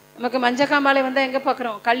நமக்கு மஞ்சக்காமாலை வந்தால் எங்கே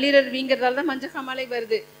பார்க்குறோம், கல்லீரல் வீங்கிறதால தான் மஞ்சக்காமாலை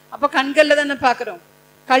வருது. அப்போ கண்களில் தானே பார்க்குறோம்.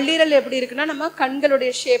 கல்லீரல் எப்படி இருக்குன்னா நம்ம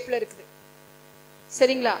கண்களுடைய ஷேப்பில் இருக்குது,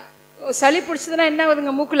 சரிங்களா. சளி பிடிச்சதுன்னா என்ன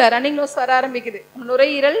ஆகுதுங்க, மூக்குல ரன்னிங் நோஸ் வர ஆரம்பிக்குது.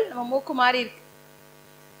 நுரையீரல் நம்ம மூக்கு மாறி இருக்கு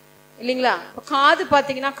இல்லைங்களா. இப்போ காது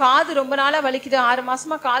பார்த்தீங்கன்னா, காது ரொம்ப நாளாக வலிக்குது, 6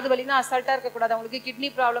 மாசமா காது வலினா அசால்ட்டாக இருக்கக்கூடாது. அவங்களுக்கு கிட்னி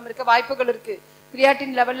ப்ராப்ளம் இருக்க வாய்ப்புகள் இருக்கு,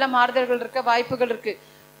 கிரியாட்டின் லெவல்ல மாறுதல்கள் இருக்க வாய்ப்புகள் இருக்கு.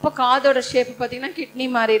 இப்போ காதோட ஷேப் பார்த்தீங்கன்னா கிட்னி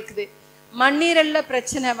மாறி இருக்குது. மண்ணீரல்ல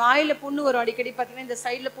பிரச்சனை, வாயில புண்ணு வரும் அடிக்கடி பார்த்தீங்கன்னா, இந்த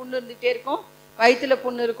சைடில் புண்ணு இருந்துகிட்டே இருக்கும், வயிற்றுல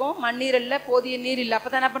புண்ணு இருக்கும், மண்ணீரல்ல போதிய நீர் இல்லை. அப்போ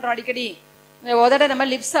தான் என்ன பண்ணுறோம், அடிக்கடி உதட நம்ம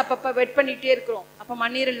லிப்ஸ் அப்பப்போ வெட் பண்ணிகிட்டே இருக்கிறோம். அப்போ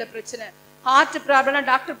மண்ணீரல்ல பிரச்சனை. ஹார்ட் ப்ராப்ளம்னா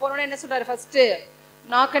டாக்டர் போனோன்னே என்ன சொல்கிறாரு, ஃபர்ஸ்ட்டு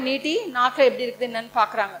நாக்கை நீட்டி நாக்கை எப்படி இருக்குது என்னன்னு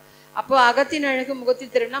பார்க்குறாங்க. அப்போ அகத்தின் அழகு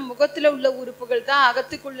முகத்தில் தெரியும்னா, முகத்தில் உள்ள உறுப்புகள் தான்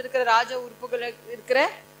அகத்துக்குள்ள இருக்கிற ராஜ உறுப்புகள் இருக்கிற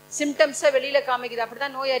சிம்டம்ஸை வெளியில காமிக்குது.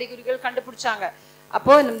 அப்படிதான் நோய் அறிகுறிகள் கண்டுபிடிச்சாங்க.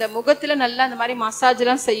 அப்போ இந்த முகத்துல நல்லா இந்த மாதிரி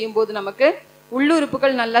மசாஜ்லாம் செய்யும் போது நமக்கு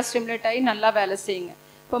உள்ளுறுப்புகள் நல்லா ஸ்டிமுலேட் ஆகி நல்லா வேலை செய்யுங்க.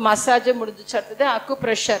 இப்போ மசாஜ் முடிஞ்சிச்சு. அடுத்தது அக்கு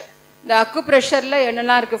ப்ரெஷர். இந்த அக்கு ப்ரெஷர்ல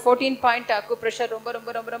என்னெல்லாம் இருக்கு, 14 பாயிண்ட் அக்கு ப்ரெஷர் ரொம்ப ரொம்ப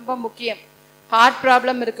ரொம்ப ரொம்ப முக்கியம். ஹார்ட்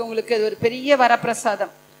ப்ராப்ளம் இருக்கு உங்களுக்கு, அது ஒரு பெரிய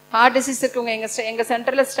வரப்பிரசாதம். ஹார்ட் டிசீஸ் இருக்குங்க, எங்க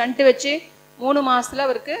சென்டர்ல ஸ்டண்ட் வச்சு 3 மாசத்துல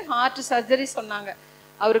அவருக்கு ஹார்ட் சர்ஜரி சொன்னாங்க.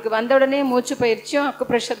 அவருக்கு வந்த உடனே மூச்சு பயிற்சியும் அக்கு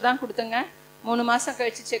ப்ரெஷர் தான் கொடுத்துங்க. 3 மாசம்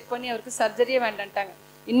கழிச்சு செக் பண்ணி அவருக்கு சர்ஜரியே வேண்டான்ட்டாங்க.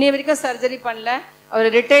 இன்னை வரைக்கும் சர்ஜரி பண்ணல. அவர்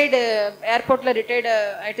ரிட்டையர்டு, ஏர்போர்ட்ல ரிட்டையர்டு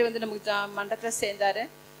ஆகிட்டு வந்து நமக்கு மண்டபத்தில் சேர்ந்தாரு.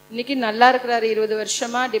 இன்னைக்கு நல்லா இருக்கிறாரு. 20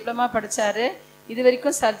 வருஷமா டிப்ளமா படிச்சாரு. இது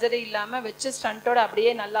வரைக்கும் சர்ஜரி இல்லாம வச்சு ஸ்டண்டோட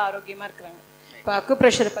அப்படியே நல்லா ஆரோக்கியமா இருக்கிறாங்க. இப்போ அக்கு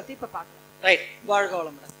ப்ரெஷரை பத்தி இப்போ பார்க்கலாம். ரைட், வாழ்க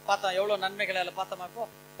வளமுடன். பார்த்தோம் எவ்வளவு நன்மைகள் அதில் பார்த்தோமா. இப்போ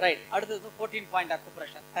ரைட், அடுத்தது 14 பாயிண்ட் அக்கு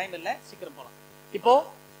ப்ரெஷர். டைம் இல்லை, சீக்கிரம் போகலாம். இப்போ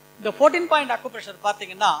இந்த 14 பாயிண்ட் அக்கு ப்ரெஷர்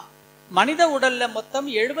பார்த்தீங்கன்னா, மனித உடல்ல மொத்தம்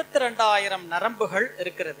 72,000 நரம்புகள்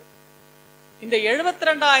இருக்கிறது. இந்த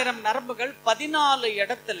 72,000 நரம்புகள் 14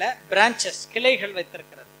 இடத்துல பிரான்ச்சஸ், கிளைகள்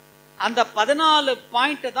வைத்திருக்கிறது. அந்த 14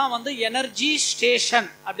 பாயிண்ட் தான் வந்து எனர்ஜி ஸ்டேஷன்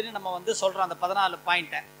அப்படின்னு நம்ம வந்து சொல்றோம். அந்த 14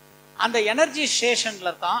 பாயிண்ட்டை, அந்த எனர்ஜி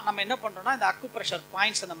ஸ்டேஷன்ல தான் நம்ம என்ன பண்றோம்னா இந்த அக்கு ப்ரெஷர்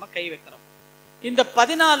பாயிண்ட்ஸை நம்ம கை வைக்கிறோம். இந்த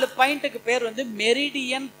 14 பாயிண்ட்டுக்கு பேர் வந்து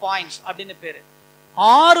மெரிடியன் பாயிண்ட்ஸ் அப்படின்னு பேரு.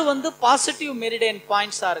 6 வந்து பாசிட்டிவ் மெரிடியன்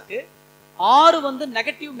பாயிண்ட்ஸா இருக்கு, 6 வந்து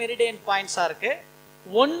நெகட்டிவ் மெரிடியன் பாயிண்ட்ஸா இருக்கு,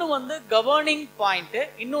 1 வந்து கவர்னிங் பாயிண்ட்,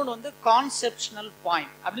 இன்னொன்று வந்து கான்செப்ஷனல்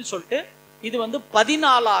பாயிண்ட் அப்படின்னு சொல்லிட்டு இது வந்து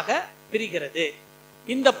 14ஆக பிரிகிறது.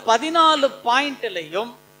 இந்த 14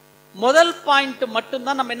 பாயிண்ட்லையும் முதல் பாயிண்ட்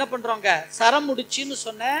மட்டும்தான் நம்ம என்ன பண்றோங்க, சரமுடிச்சின்னு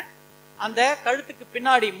சொன்ன அந்த கழுத்துக்கு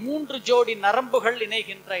பின்னாடி 3 ஜோடி நரம்புகள்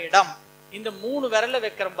இணைகின்ற இடம். இந்த 3 விரல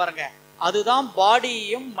வைக்கிறோம் பாருங்க, அதுதான்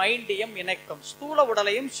பாடியையும் மைண்டையும் இணைக்கும், ஸ்தூல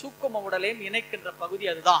உடலையும் சூக்கும உடலையும் இணைக்கின்ற பகுதி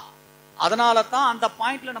அதுதான். அதனால தான் அந்த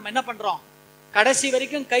பாயிண்ட்ல நம்ம என்ன பண்றோம், கடைசி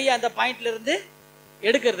வரைக்கும் கை அந்த பாயிண்ட்ல இருந்து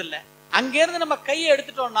எடுக்கிறது இல்லை. அங்கிருந்து நம்ம கையை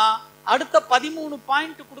எடுத்துட்டோம்னா அடுத்த 13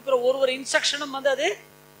 பாயிண்ட் கொடுக்குற ஒரு இன்ஸ்ட்ரக்ஷனும் வந்து அது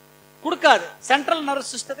கொடுக்காது. சென்ட்ரல்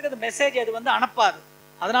நர்வஸ் சிஸ்டத்துக்கு அது மெசேஜ் அது வந்து அனுப்பாது.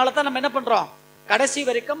 அதனால தான் நம்ம என்ன பண்றோம், கடைசி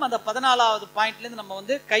வரைக்கும் அந்த 14வது பாயிண்ட்ல இருந்து நம்ம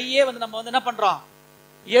வந்து கையே வந்து நம்ம வந்து என்ன பண்றோம்,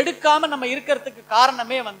 எடுக்காம நம்ம இருக்கிறதுக்கு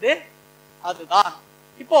காரணமே வந்து அதுதான்.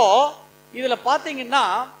 இப்போ இதுல பாத்தீங்கன்னா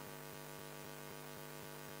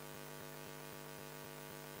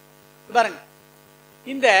பாருங்க,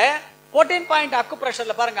 இந்த 14 பாயிண்ட்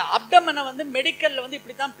அக்குப்ரெஷர்ல பாருங்க, அப்டமனை வந்து மெடிக்கல்ல வந்து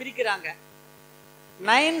இப்படித்தான் பிரிக்கிறாங்க.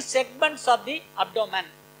 9 செக்மெண்ட்ஸ் ஆஃப் தி அப்டோமன்,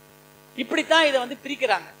 இப்படித்தான் இதை வந்து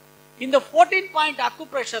பிரிக்கிறாங்க. இந்த 14 பாயிண்ட்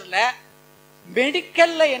அக்குப்ரெஷர்ல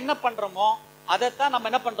மெடிக்கல்ல என்ன பண்றோமோ அதைத்தான் நம்ம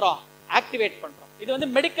என்ன பண்றோம், ஆக்டிவேட் பண்றோம். இது வந்து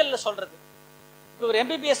மெடிக்கல்ல சொல்றது. இப்போ ஒரு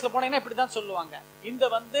எம்பிபிஎஸ்ல போனீங்கன்னா இப்படிதான் சொல்லுவாங்க. இந்த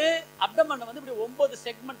வந்து அப்டமன் வந்து இப்படி 9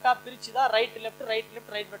 செக்மெண்டா பிரிச்சுதான் right left right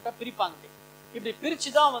left right லெஃப்டா பிரிப்பாங்க. இப்படி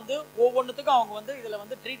பிரிச்சுதான் வந்து ஒவ்வொன்றுத்துக்கும் அவங்க வந்து இதுல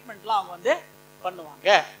வந்து ட்ரீட்மெண்ட்லாம் அவங்க வந்து பண்ணுவாங்க.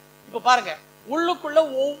 இப்ப பாருங்க, உள்ளுக்குள்ள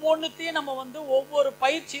ஒவ்வொன்றுத்தையும் நம்ம வந்து ஒவ்வொரு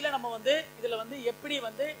பயிற்சியில நம்ம வந்து இதுல வந்து எப்படி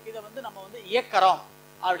வந்து இதை வந்து நம்ம வந்து இயக்கிறோம்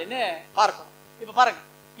அப்படின்னு பார்க்கணும். இப்ப பாருங்க,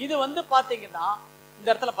 இது வந்து பாத்தீங்கன்னா இந்த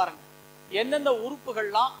இடத்துல பாருங்க எந்தெந்த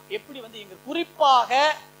உறுப்புகள்லாம் எப்படி வந்து இங்க குறிப்பாக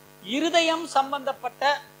இருதயம்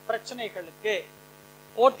சம்பந்தப்பட்ட பிரச்சனைகளுக்கு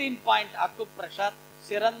 14 பாயிண்ட் அக்குப்ரெஷர்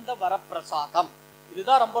சிறந்த வரப்பிரசாதம்.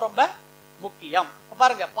 இதுதான் ரொம்ப ரொம்ப முக்கியம்.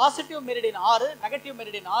 பாருங்க, positive meridian 6, negative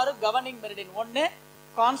meridian 6, governing meridian 1,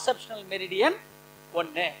 conceptional meridian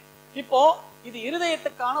 1. இப்போ இது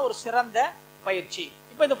இருதயத்துக்கான ஒரு சிறந்த பயிற்சி.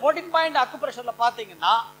 இப்போ இந்த 14 பாயிண்ட் அக்குப்ரெஷர்ல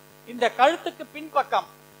பாத்தீங்கன்னா இந்த கழுத்துக்கு பின்பக்கம்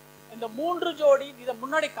இந்த 3 ஜோடி, இதை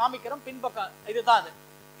முன்னாடி காமிக்கிறோம், பின்பக்கம் இதுதான் அது.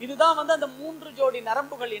 இதுதான் வந்து அந்த 3 ஜோடி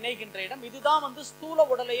நரம்புகள் இணைகின்ற இடம். இதுதான் வந்து ஸ்தூல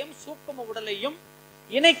உடலையும் சூக்கும உடலையும்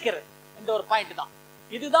இணைக்கிறது. இந்த ஒரு பாயிண்ட் தான்.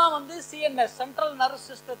 இதுதான் வந்து சிஎன்எஸ் சென்ட்ரல் நர்வஸ்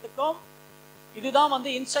சிஸ்டத்துக்கும் இதுதான் வந்து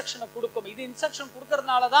இன்ஸ்ட்ரக்ஷனை கொடுக்கும். இது இன்ஸ்ட்ரக்ஷன்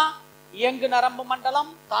கொடுக்கறதுனாலதான் இயங்கு நரம்பு மண்டலம்,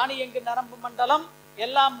 தானியங்கு நரம்பு மண்டலம்,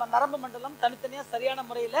 எல்லா நரம்பு மண்டலம் தனித்தனியா சரியான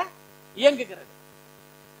முறையில இயங்குகிறது.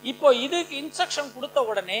 இப்போ இதுக்கு இன்ஸ்ட்ரக்ஷன் கொடுத்த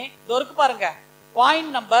உடனே இது இருக்கு பாருங்க,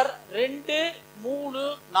 பாயிண்ட் நம்பர் 2, 3,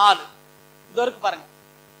 4 இது இருக்கு பாருங்க.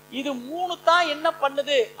 இது 3 தான் என்ன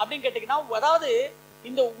பண்ணுது அப்படின்னு கேட்டீங்கன்னா, அதாவது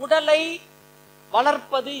இந்த உடலை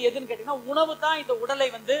வளர்ப்பது எதுன்னு கேட்டீங்கன்னா உணவு தான் இந்த உடலை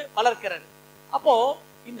வந்து வளர்க்கிறது. அப்போ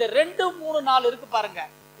இந்த 2, 3, 4 இருக்கு பாருங்க,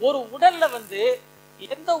 ஒரு உடல்ல வந்து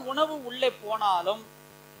எந்த உணவு உள்ளே போனாலும்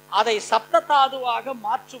அதை சப்த தாதுவாக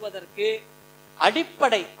மாற்றுவதற்கு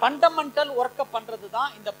அடிப்படை ஃபண்டமெண்டல் ஒர்க்க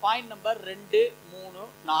பண்றதுதான் இந்த பாயிண்ட் நம்பர் 2, 3,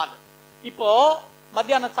 4. இப்போ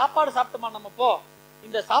மத்தியானம் சாப்பாடு சாப்பிட்டோமா, நம்ம இப்போ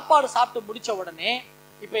இந்த சாப்பாடு சாப்பிட்டு முடிச்ச உடனே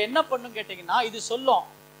இப்ப என்ன பண்ணும் கேட்டீங்கன்னா, இது சொல்லும்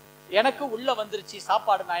எனக்கு உள்ள வந்துருச்சு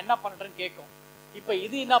சாப்பாடு, நான் என்ன பண்றேன்னு கேட்கும். இப்ப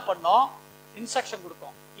இது என்ன பண்ணோம், இன்ஸ்ட்ரக்ஷன்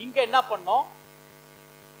கொடுக்கும். இங்க என்ன பண்ணோம்,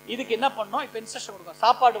 இதுக்கு என்ன பண்ணோம், இப்ப இன்ஸ்ட்ரக்ஷன் கொடுக்கும்.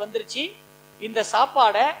 சாப்பாடு வந்துருச்சு, இந்த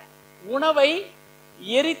சாப்பாடை உணவை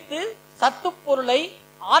எரித்து சத்து பொருளை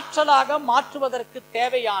ஆற்றலாக மாற்றுவதற்கு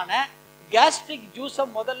தேவையான கேஸ்ட்ரிக் ஜூஸை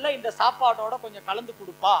முதல்ல இந்த சாப்பாடோட கொஞ்சம் கலந்து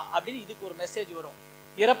கொடுப்பா அப்படின்னு இதுக்கு ஒரு மெசேஜ் வரும்.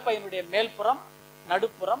 இறப்பையினுடைய மேல்புறம்,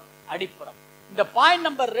 நடுப்புறம், அடிப்புறம். இந்த பாயிண்ட்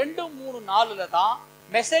நம்பர் 2, 3, 4ல தான்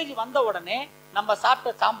மெசேஜ் வந்த உடனே நம்ம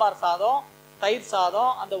சாப்பிட்ட சாம்பார் சாதம், தயிர்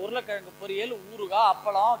சாதம், அந்த உருளைக்கிழங்கு பொரியல், ஊறுகாய்,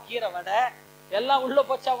 அப்பளம், கீரை வடை எல்லாம் உள்ள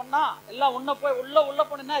போச்சாவன்னா எல்லாம் உள்ள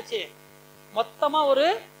போனாச்சு, மொத்தமா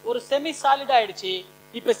ஒரு செமி சாலிட் ஆயிடுச்சு.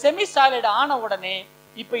 இப்ப செமி சாலிட் ஆன உடனே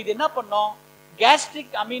இப்ப இது என்ன பண்ணும்,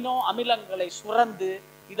 கேஸ்ட்ரிக் அமினோ அமிலங்களை சுரந்து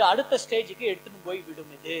இது அடுத்த ஸ்டேஜுக்கு எடுத்துன்னு போய்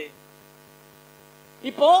விடும். இது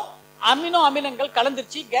இப்போ அமினோ அமிலங்கள்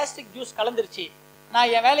கலந்துருச்சு, கேஸ்ட்ரிக் ஜூஸ் கலந்துருச்சு,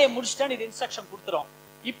 நான் என் வேலையை முடிச்சிட்டேன்னு இது இன்ஸ்ட்ரக்ஷன் கொடுத்துரும்.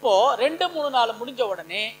 இப்போ 2, 3, 4 முடிஞ்ச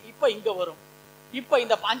உடனே இப்ப இங்க வரும். இப்ப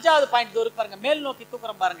இந்த 5வது பாயிண்ட் இருக்கு பாருங்க, மேல் நோக்கி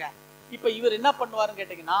தூக்குறோம் பாருங்க. இப்ப இவர் என்ன பண்ணுவாருன்னு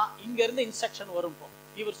கேட்டீங்கன்னா, இங்க இருந்து இன்ஸ்ட்ரக்ஷன் வரும்.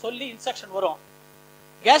 இவர் சொல்லி இன்ஸ்ட்ரக்ஷன் வரும்,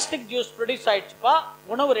 கேஸ்ட்ரிக் ஜூஸ் ப்ரொடியூஸ் ஆயிடுச்சுப்பா,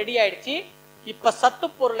 உணவு ரெடி ஆயிடுச்சு, இப்ப சத்து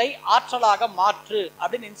பொருளை ஆற்றலாக மாற்று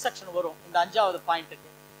அப்படின்னு இன்ஸ்ட்ரக்ஷன் வரும். இந்த 5வது பாயிண்ட்டுக்கு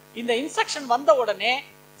இந்த இன்ஸ்ட்ரக்ஷன் வந்த உடனே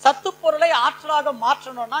சத்து பொருளை ஆற்றலாக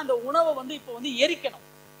மாற்றணும்னா இந்த உணவை வந்து இப்ப வந்து எரிக்கணும்.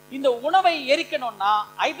 இந்த உணவை எரிக்கணும்னா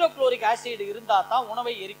ஹைட்ரோகுளோரிக் ஆசிட் இருந்தா தான்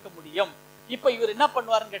உணவை எரிக்க முடியும். இப்ப இவர் என்ன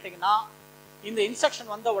பண்ணுவாருன்னு கேட்டீங்கன்னா, இந்த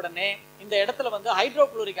இன்ஸ்ட்ரக்ஷன் வந்த உடனே இந்த இடத்துல வந்து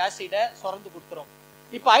ஹைட்ரோகுளோரிக் ஆசிடை சுரந்து கொடுத்துரும்.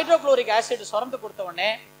 இப்ப ஹைட்ரோகுளோரிக் ஆசிட் சுரந்து கொடுத்த உடனே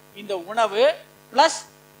இந்த உணவு பிளஸ்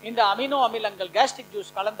இந்த அமினோ அமிலங்கள் கேஸ்ட்ரிக்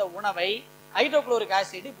ஜூஸ் கலந்த உணவை ஹைட்ரோகுளோரிக்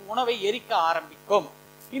ஆசிட் உணவை எரிக்க ஆரம்பிக்கும்.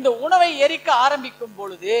 இந்த உணவை எரிக்க ஆரம்பிக்கும்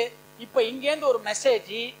பொழுது இப்ப இங்கேருந்து ஒரு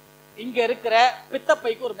மெசேஜ் இங்க இருக்கிற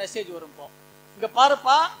பித்தப்பைக்கு ஒரு மெசேஜ் வரும். இங்க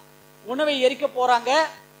பாருப்பா, உணவை எரிக்க போறாங்க,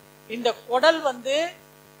 இந்த குடல் வந்து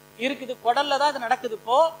இருக்குது, குடல்ல தான் இது நடக்குது.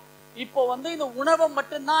 இப்போ வந்து இந்த உணவை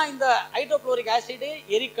மட்டும்தான் இந்த ஹைட்ரோகுளோரிக் ஆசிட்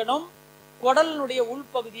எரிக்கணும், குடலினுடைய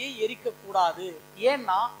உள்பகுதியை எரிக்க கூடாது.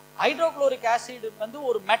 ஏன்னா ஹைட்ரோகுளோரிக் ஆசிட் வந்து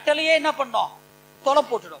ஒரு மெட்டலையே என்ன பண்ணும், தொலை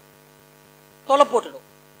போட்டுடும். தொலை போட்டுடும்.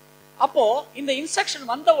 அப்போ இந்த இன்ஸ்ட்ரக்ஷன்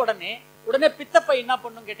வந்த உடனே பித்தப்பை என்ன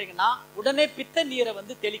பண்ணும் கேட்டீங்கன்னா உடனே பித்த நீரை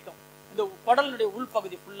வந்து தெளிக்கும் இந்த குடலுடைய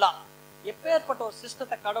உள்பகுதி ஃபுல்லா. எப்பேற்பட்ட ஒரு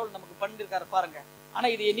சிஸ்டத்தை கடவுள் நமக்கு பண்ணிருக்காரு பாருங்க. ஆனா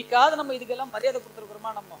இது என்னைக்காவது நம்ம இதுக்கெல்லாம் மரியாதை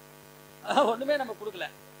கொடுத்துருக்கிறோமா? நம்ம ஒண்ணுமே நம்ம கொடுக்கல.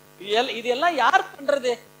 இது எல்லாம் யார்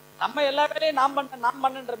பண்றது? நம்ம எல்லா வேலையும் நாம்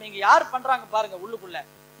பண்ணன்றோம். இங்க யார் பண்றாங்க பாருங்க உள்ளுக்குள்ள.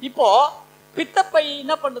 இப்போ பித்தப்பை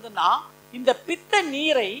என்ன பண்ணுதுன்னா இந்த பித்த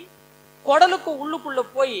நீரை குடலுக்கு உள்ளுக்குள்ள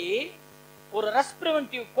போய் ஒரு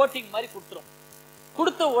ரெஸ்பிரேட்டிவ் கோட்டிங் மாதிரி கொடுத்துரும்.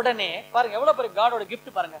 கொடுத்த உடனே பாருங்க எவ்வளவு பெரிய காடோட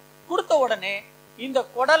கிஃப்ட் பாருங்க. கொடுத்த உடனே இந்த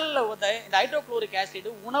குடல்ல இந்த ஹைட்ரோகுளோரிக் ஆசிட்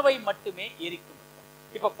உணவை மட்டுமே எரிக்கும்.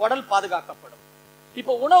 இப்ப குடல் பாதுகாக்கப்படும்.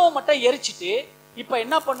 இப்ப உணவை மட்டும் எரிச்சிட்டு இப்ப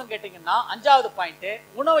என்ன பண்ணும் கேட்டீங்கன்னா 5வது பாயிண்ட்,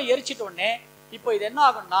 உணவை எரிச்சிட்ட உடனே இப்போ இது என்ன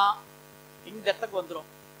ஆகும்னா இந்த இடத்துக்கு வந்துடும்.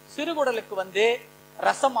 சிறுகுடலுக்கு வந்து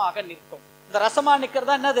ரசமாக நிற்கும். இந்த ரசமா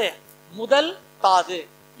நிக்கிறதா என்னது? முதல் தாது.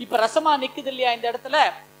 இப்ப ரசமா நிக்குது இல்லையா இந்த இடத்துல?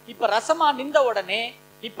 இப்ப ரசமா நின்ற உடனே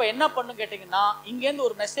இப்ப என்ன பண்ணும் கேட்டீங்கன்னா இங்க இருந்து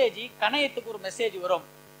ஒரு மெசேஜ், கணையத்துக்கு ஒரு மெசேஜ் வரும்.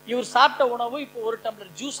 இவர் சாப்பிட்ட உணவு இப்போ ஒரு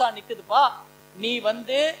டம்ளர் ஜூஸா நிக்குதுப்பா, நீ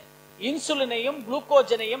வந்து இன்சுலினையும்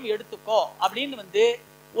குளுக்கோஜனையும் எடுத்துக்கோ அப்படின்னு வந்து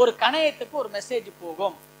ஒரு கணையத்துக்கு ஒரு மெசேஜ்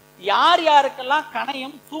போகும். யார் யாருக்கெல்லாம்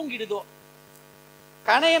கணையம் தூங்கிடுதோ,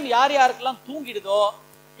 கணையம் யார் யாருக்கெல்லாம் தூங்கிடுதோ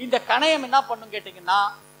இந்த கணையம் என்ன பண்ணும் கேட்டீங்கன்னா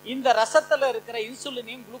இந்த ரசத்துல இருக்கிற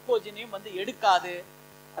இன்சுலினையும் குளுக்கோஜனையும் வந்து எடுக்காது.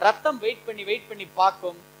 ரத்தம் வெயிட் பண்ணி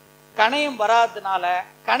பார்க்கும். கணையம் வராதனால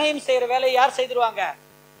கணையம் செய்யற வேலையை யார் செய்திருவாங்க?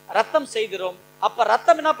 ரத்தம் செய்திரும். அப்ப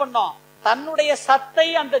ரத்தம் என்ன பண்ணும்? தன்னுடைய சத்தை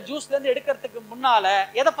அந்த ஜூஸ்ல இருந்து எடுக்கிறதுக்கு முன்னால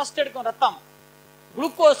எதை ஃபர்ஸ்ட் எடுக்கும்? ரத்தம்.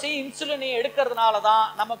 குளுக்கோஸையும் இன்சுலினையும் எடுக்கிறதுனாலதான்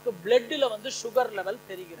நமக்கு பிளட்ல வந்து சுகர் லெவல்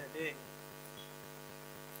தெரிகிறது.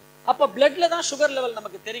 அப்ப பிளட்ல தான் சுகர் லெவல்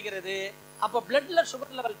நமக்கு தெரிகிறது. அப்ப பிளட்ல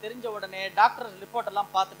சுகர் லெவல் தெரிஞ்ச உடனே டாக்டர் ரிப்போர்ட்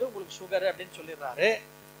எல்லாம் பார்த்துட்டு உங்களுக்கு சுகர் அப்படின்னு சொல்லிடுறாரு.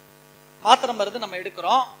 மாத்திரை மருந்து நம்ம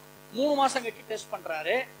எடுக்கிறோம். 3 மாசம் கழிச்சு டெஸ்ட்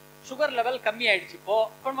பண்றாரு. சுகர் லெவல் கம்மி ஆயிடுச்சு. இப்போ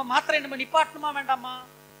நம்ம மாத்திரை நம்ம நிப்பாட்டணுமா வேண்டாமா?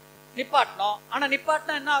 நிப்பாட்டணும். ஆனா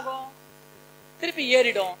நிப்பாட்டினா என்ன ஆகும்? திருப்பி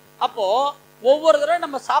ஏறிடும். அப்போ ஒவ்வொரு தடவை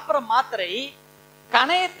நம்ம சாப்பிட்ற மாத்திரை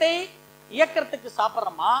கணையத்தை இயக்கிறதுக்கு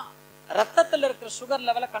சாப்பிட்றோமா, ரத்தத்தில் இருக்கிற சுகர்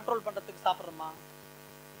லெவலை கண்ட்ரோல் பண்றதுக்கு சாப்பிட்றோமா?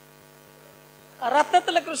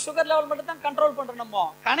 ரத்தத்தில் இருக்கிற சுகர் லெவல் மட்டும் தான் கண்ட்ரோல்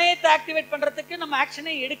பண்றோம். கணையத்தை ஆக்டிவேட் பண்றதுக்கு நம்ம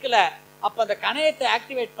ஆக்ஷனே எடுக்கல. அப்ப அந்த கணையத்தை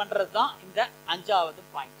ஆக்டிவேட் பண்றது தான் இந்த 5வது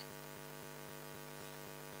பாயிண்ட்.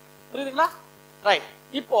 புரியுதுங்களா? ரைட்.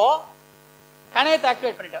 இப்போ கணையத்தை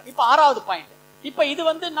ஆக்டிவேட் பண்ணிட்டோம். இப்போ 6வது பாயிண்ட். இப்ப இது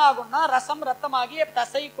வந்து என்ன ஆகும்னா ரசம் ரத்தமாகி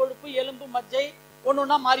தசை கொழுப்பு எலும்பு மஜ்ஜை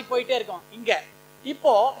ஒன்னொன்னா மாறி போயிட்டே இருக்கும். இங்க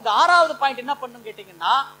இப்போ இந்த 6வது பாயிண்ட் என்ன பண்ணும்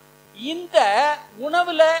கேட்டீங்கன்னா இந்த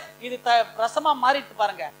உணவுல இது ரசமா மாறிட்டு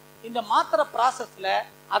பாருங்க. இந்த மாத்திரை ப்ராசஸ்ல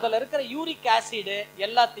அதுல இருக்கிற யூரிக் ஆசிட்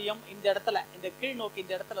எல்லாத்தையும் இந்த இடத்துல இந்த கீழ் நோக்கி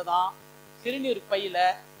இந்த இடத்துல தான் சிறுநீர் பையில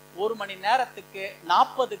 1 மணி நேரத்துக்கு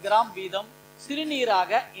 40 கிராம் வீதம்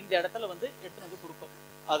சிறுநீராக இந்த இடத்துல வந்து எடுத்து வந்து கொடுக்கும்.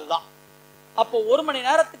 அதுதான் அப்போ 1 மணி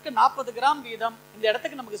நேரத்துக்கு 40 கிராம் வீதம் இந்த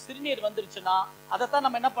இடத்துக்கு நமக்கு சிறுநீர் வந்துருச்சுன்னா அதைத்தான்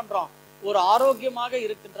நம்ம என்ன பண்றோம்? ஒரு ஆரோக்கியமாக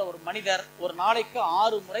இருக்கின்ற ஒரு மனிதர் ஒரு நாளைக்கு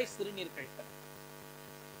 6 முறை சிறுநீர் கழிக்கணும்.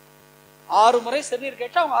 6 முறை சிறுநீர்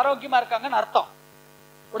கழிச்சா அவங்க ஆரோக்கியமா இருக்காங்கன்னு அர்த்தம்.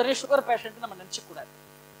 உடனே சுகர் பேஷண்ட் நம்ம நினைச்சு கூடாது.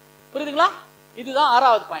 புரியுதுங்களா? இதுதான்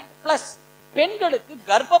 6வது பாயிண்ட். பிளஸ் பெண்களுக்கு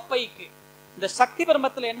கர்ப்பப்பைக்கு இந்த சக்தி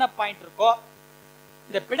வர்மத்துல என்ன பாயிண்ட் இருக்கோ,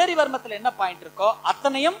 இந்த பிடரி வர்மத்துல என்ன பாயிண்ட் இருக்கோ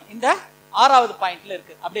அத்தனையும் இந்த 6வது பாயிண்ட்ல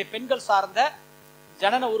இருக்கு. அப்படியே பெண்கள் சார்ந்த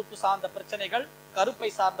ஜனன உறுப்பு சார்ந்த பிரச்சனைகள், கருப்பை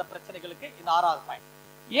சார்ந்த பிரச்சனைகளுக்கு இந்த 6வது பாயிண்ட்.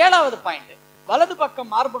 7வது பாயிண்ட், வலது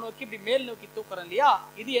பக்கம் மார்பு நோக்கி இப்படி மேல் நோக்கி தூக்குறோம் இல்லையா,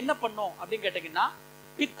 இது என்ன பண்ணும் அப்படின்னு கேட்டீங்கன்னா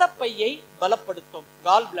பித்தப்பையை பலப்படுத்தும்.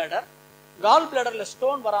 கால் பிளாடர், கால் பிளாடர்ல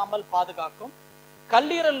ஸ்டோன் வராமல் பாதுகாக்கும்.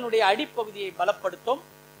 கல்லீரலினுடைய அடிப்பகுதியை பலப்படுத்தும்.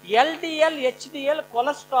 LDL HDL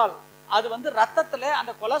கொலஸ்ட்ரால் அது வந்து ரத்தத்துல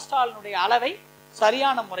அந்த கொலஸ்ட்ராலினுடைய அளவை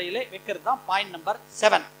சரியான முறையில வைக்கிறது தான் பாயிண்ட் நம்பர்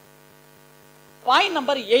 7. பாயிண்ட்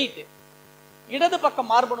நம்பர் 8, இடது பக்கம்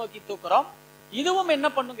மார்பு நோக்கி தூக்குறோம். இதுவும் என்ன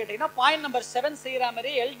பண்ணும் கேட்டீங்கன்னா பாயிண்ட் நம்பர் 7 செய்யற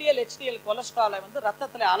மாதிரி LDL HDL கொலஸ்ட்ராலை வந்து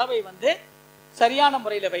ரத்தத்துல அளவை வந்து சரியான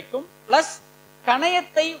முறையில வைக்கும். பிளஸ்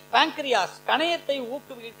கணையத்தை பாங்க்ரியாஸ் கணையத்தை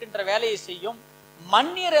ஊக்குவிக்கின்ற வேலையை செய்யும்.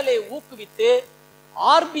 மண்ணீரலை ஊக்குவித்து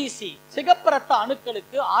RBC சிகப்பு ரத்த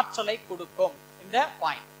அணுக்களுக்கு ஆற்றலை கொடுக்கும் இந்த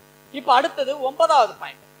பாயிண்ட். இப்ப அடுத்தது 9வது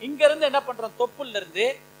பாயிண்ட். இங்க இருந்து என்ன பண்றோம்? தொப்புல இருந்து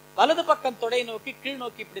வலது பக்கம் தொடை நோக்கி கீழ்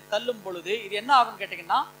நோக்கி இப்படி தள்ளும் பொழுது இது என்ன ஆகும்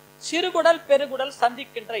கேட்டீங்கன்னா சிறுகுடல் பெருகுடல்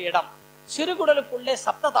சந்திக்கின்ற இடம். சிறுகுடலுக்குள்ளே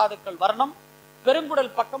சப்த தாதுக்கள் வரணும்,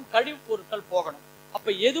 பெருங்குடல் பக்கம் கழிவு பொருட்கள் போகணும். அப்ப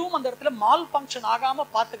எதுவும் அந்த இடத்துல மால் பங்கன் ஆகாம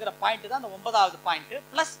பாத்துக்கிற பாயிண்ட் தான் அந்த 9வது பாயிண்ட்.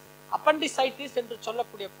 பிளஸ் அப்பண்டிசைட்டிஸ் என்று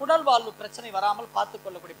சொல்லக்கூடிய குடல் வாழ்வு பிரச்சனை வராமல் பார்த்துக்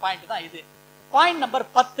கொள்ளக்கூடிய பாயிண்ட் தான் இது. பாயிண்ட் நம்பர்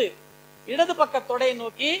 10, இடது பக்க தொடையை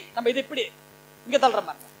நோக்கி நம்ம இது இப்படி இங்க தள்ளுற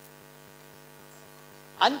மாதிரி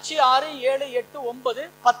 5 6 7 8 9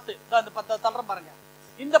 10 அந்த 10 தள்ளுற பாருங்க.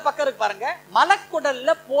 இந்த பக்கம் இருக்கு பாருங்க,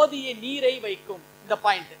 மலக்குடல்ல போதிய நீரை வைக்கும். இந்த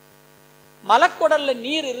பாயிண்ட், மலக்குடல்ல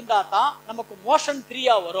நீர் இருந்தா தான் நமக்கு மோஷன்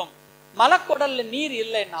ஃப்ரீயா வரும். மலக்குடல்ல நீர்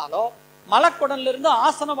இல்லைன்னாலோ மலக்குடல்ல இருந்து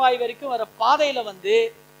ஆசன வாய் வரைக்கும் வர பாதையில வந்து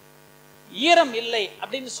ஈரம் இல்லை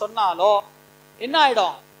அப்படின்னு சொன்னாலோ என்ன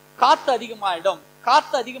ஆயிடும், காத்து அதிகமாயிடும்.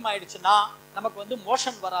 காத்து அதிகமாயிடுச்சுன்னா நமக்கு வந்து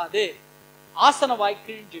மோஷன் வராது, ஆசன வாய்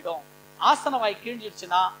கிழிஞ்சிடும். ஆசன வாய்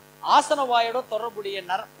கிழிஞ்சிடுச்சுன்னா ஆசன வாயோட தொடர்புடைய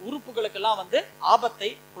உறுப்புகளுக்கு எல்லாம் வந்து ஆபத்தை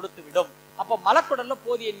கொடுத்து விடும். அப்ப மலக்குடல்ல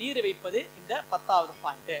போதிய நீர் வைப்பது இந்த 10வது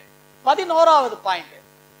பாயிண்ட். 11வது பாயிண்ட்,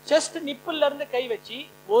 செஸ்ட் நிப்பிள்ல இருந்து கை வச்சு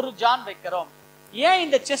ஒரு ஜான் வைக்கிறோம். ஏன்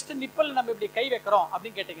இந்த செஸ்ட் நிப்பிள் நம்ம இப்படி கை வைக்கிறோம்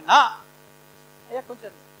அப்படின்னு கேட்டீங்கன்னா,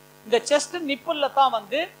 கொஞ்சம் இந்த செஸ்ட் நிப்பிள்ல தான்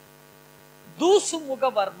வந்து தூசுமுக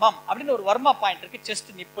வர்மம் அப்படின்னு ஒரு வர்மா பாயிண்ட் இருக்கு.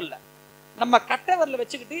 செஸ்ட் நிப்பிள்ல நம்ம கட்டை விரல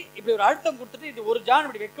வச்சுக்கிட்டு இப்படி ஒரு அழுத்தம் கொடுத்துட்டு இது ஒரு ஜான்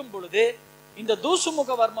இப்படி வைக்கும் பொழுது இந்த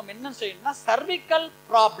தூசுமுக வர்மம் என்ன செய்யணும்னா, சர்விக்கல்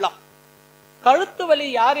ப்ராப்ளம், கழுத்து வலி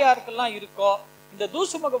யார் யாருக்கெல்லாம் இருக்கோ இந்த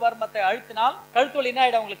தூசுமுக வர்மத்தை அழுத்தினால் கழுத்து வலி என்ன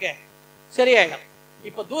ஆயிடும், உங்களுக்கு சரியாயிடும்.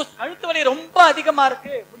 இப்ப கழுத்து வலி ரொம்ப அதிகமா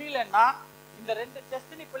இருக்கு முடியலன்னா இந்த ரெண்டு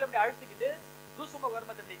செஸ்ட் நிப்பிள் இப்படி அழுத்திக்கிட்டு தூசுமுக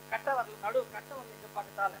வர்மத்தை கட்டை வரல நடு கட்டை வரல இந்த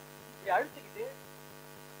பக்கத்தால இப்படி அழுத்திக்கிட்டு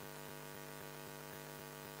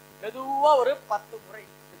மெதுவா ஒரு 10 முறை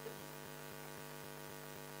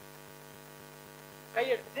கை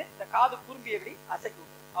எடுத்துட்டு இந்த காது குறும்பி எப்படி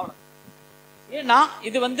அசைக்கும். அவ்வளவு. ஏன்னா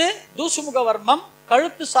இது வந்து தூசுமுக வர்மம்,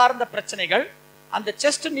 கழுத்து சார்ந்த பிரச்சனைகள். அந்த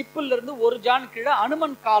செஸ்ட் நிப்பிள் இருந்து ஒரு ஜான் கீழே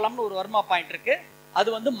அனுமன் காலம்னு ஒரு வர்மா பாயிண்ட் இருக்கு. அது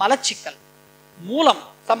வந்து மலச்சிக்கல், மூலம்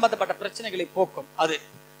சம்பந்தப்பட்ட பிரச்சனைகளை போக்கும் அது.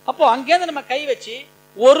 அப்போ அங்கேருந்து நம்ம கை வச்சு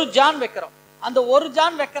ஒரு ஜான் வைக்கிறோம். அந்த ஒரு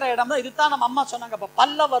ஜான் வைக்கிற இடம் தான் இதுதான் நம்ம அம்மா சொன்னாங்க. இப்ப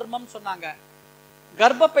பல்ல வர்மம் சொன்னாங்க,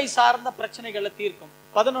 கர்ப்பப்பை சார்ந்த பிரச்சனைகளை தீர்க்கும்.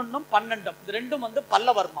 11ம் 12 இது ரெண்டும் வந்து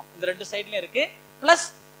பல்ல வர்மம், இந்த ரெண்டு சைட்லயும் இருக்கு. பிளஸ்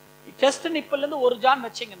செஸ்ட் நிப்பிள் இருந்து ஒரு ஜான்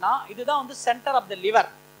வச்சீங்கன்னா இதுதான் வந்து centre of the liver.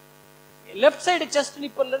 Left side chest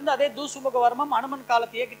nibble இருந்து அதே தூசுமுக வர்மம் அனுமன்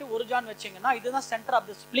காலத்தை இயக்கிட்டு ஒரு ஜான் வச்சீங்கன்னா இதுதான் சென்டர் ஆஃப்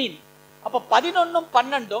த ஸ்பிளீன். அப்ப 11ம்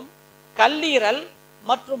 12ம் கல்லீரல்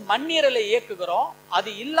மற்றும் மண்ணீரலை இயக்குகிறோம்.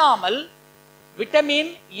 அது இல்லாமல்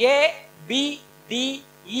vitamin A, B, D,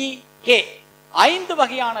 E, K 5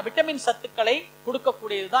 வகையான விட்டமின் சத்துக்களை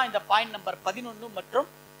கொடுக்கக்கூடியதுதான் இந்த பாயிண்ட் நம்பர் 11 மற்றும்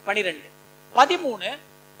 12. 13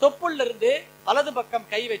 தொப்புள்ள இருந்து வலது பக்கம்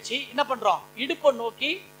கை வச்சு என்ன பண்றோம், இடுப்பை நோக்கி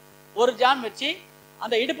ஒரு ஜான் வச்சு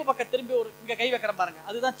அந்த இடுப்பு பக்கம் திரும்பி ஒரு இங்க கை வைக்கிற பாருங்க,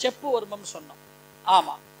 அதுதான் செப்பு வர்மம் சொன்னோம்.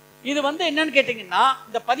 ஆமா, இது வந்து என்னன்னு கேட்டீங்கன்னா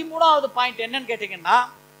இந்த 13வது பாயிண்ட் என்னன்னு கேட்டீங்கன்னா,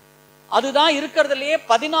 அதுதான் இருக்கிறதுலயே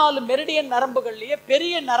 14 மெரிடியன் நரம்புகள்லயே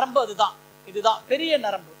பெரிய நரம்பு. அதுதான், இதுதான் பெரிய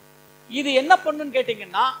நரம்பு. இது என்ன பண்ணுன்னு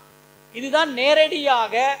கேட்டீங்கன்னா, இதுதான்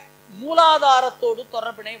நேரடியாக மூலாதாரத்தோடு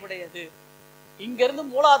தொடர்பினை உடையது. இங்க இருந்து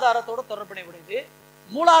மூலாதாரத்தோடு தொடர்பினை உடையது.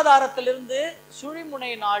 மூலாதாரத்திலிருந்து சுழிமுனை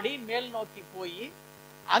நாடி மேல் நோக்கி போய்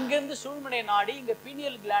அங்கிருந்து சுழிமுனை நாடி இங்க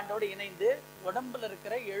பீனியல் கிளாண்டோடு இணைந்து உடம்புல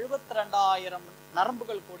இருக்கிற 72,000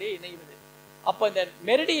 நரம்புகள் கூட இணைவது. அப்ப இந்த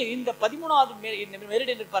மெரிடியன், இந்த 13வது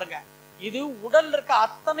மெரிடியன் பாருங்க, இது உடல்ல இருக்க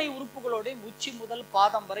அத்தனை உறுப்புகளோட உச்சி முதல்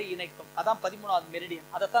பாதம் வரை இணைக்கும். அதான் 13வது மெரிடியன்.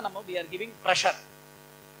 அதைத்தான் நம்ம we are giving pressure.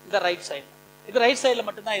 இந்த ரைட் சைடு, இது ரைட் சைடுல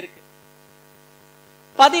மட்டும்தான் இருக்கு.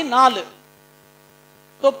 14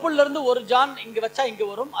 தொப்புள்ள இருந்து ஒரு ஜான் இங்க வச்சா இங்க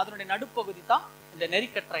வரும். அதனுடைய நடுப்பகுதி தான் இந்த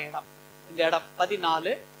நெறிக்கற்ற இடம், இந்த இடம்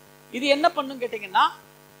 14. இது என்ன பண்ணும் கேட்டீங்கன்னா,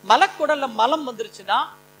 மலக்குடல்ல மலம் வந்துருச்சுன்னா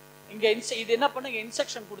இங்க இது என்ன பண்ணுங்க,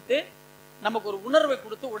 இன்ஸ்ட்ரக்ஷன் கொடுத்து நமக்கு ஒரு உணர்வை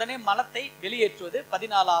கொடுத்து உடனே மலத்தை வெளியேற்றுவது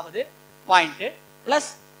 14வது பாயிண்ட்.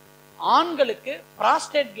 பிளஸ் ஆண்களுக்கு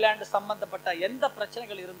பிராஸ்டேட் கிளாண்ட் சம்பந்தப்பட்ட எந்த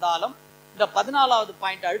பிரச்சனைகள் இருந்தாலும் இந்த 14வது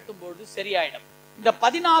பாயிண்ட் அழுத்தும் பொழுது சரியாயிடும். இந்த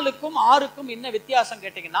 14க்கும் 6க்கும் என்ன வித்தியாசம்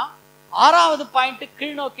கேட்டீங்கன்னா, 6வது பாயிண்ட்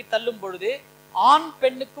கீழ்நோக்கி தள்ளும் பொழுது ஆண்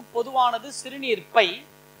பெண்ணுக்கு பொதுவானது சிறுநீர் பை,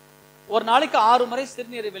 ஒரு நாளைக்கு 6 முறை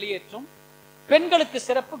சிறுநீரை வெளியேற்றும். பெண்களுக்கு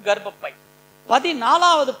சிறப்பு கர்ப்பப்பை.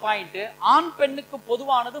 14வது பாயிண்ட் ஆண் பெண்ணுக்கு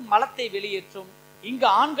பொதுவானது மலத்தை வெளியேற்றும். இங்க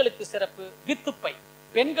ஆண்களுக்கு சிறப்பு வித்துப்பை.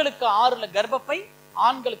 பெண்களுக்கு 6ல கர்ப்பப்பை,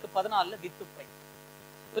 ஆண்களுக்கு 14ல வித்துப்பை.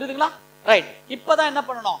 புரியுதுங்களா? ரைட். இப்பதான் என்ன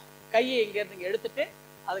பண்ணணும், கையை இங்க இருந்து எடுத்துட்டு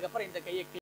அதுக்கப்புறம் இந்த கையை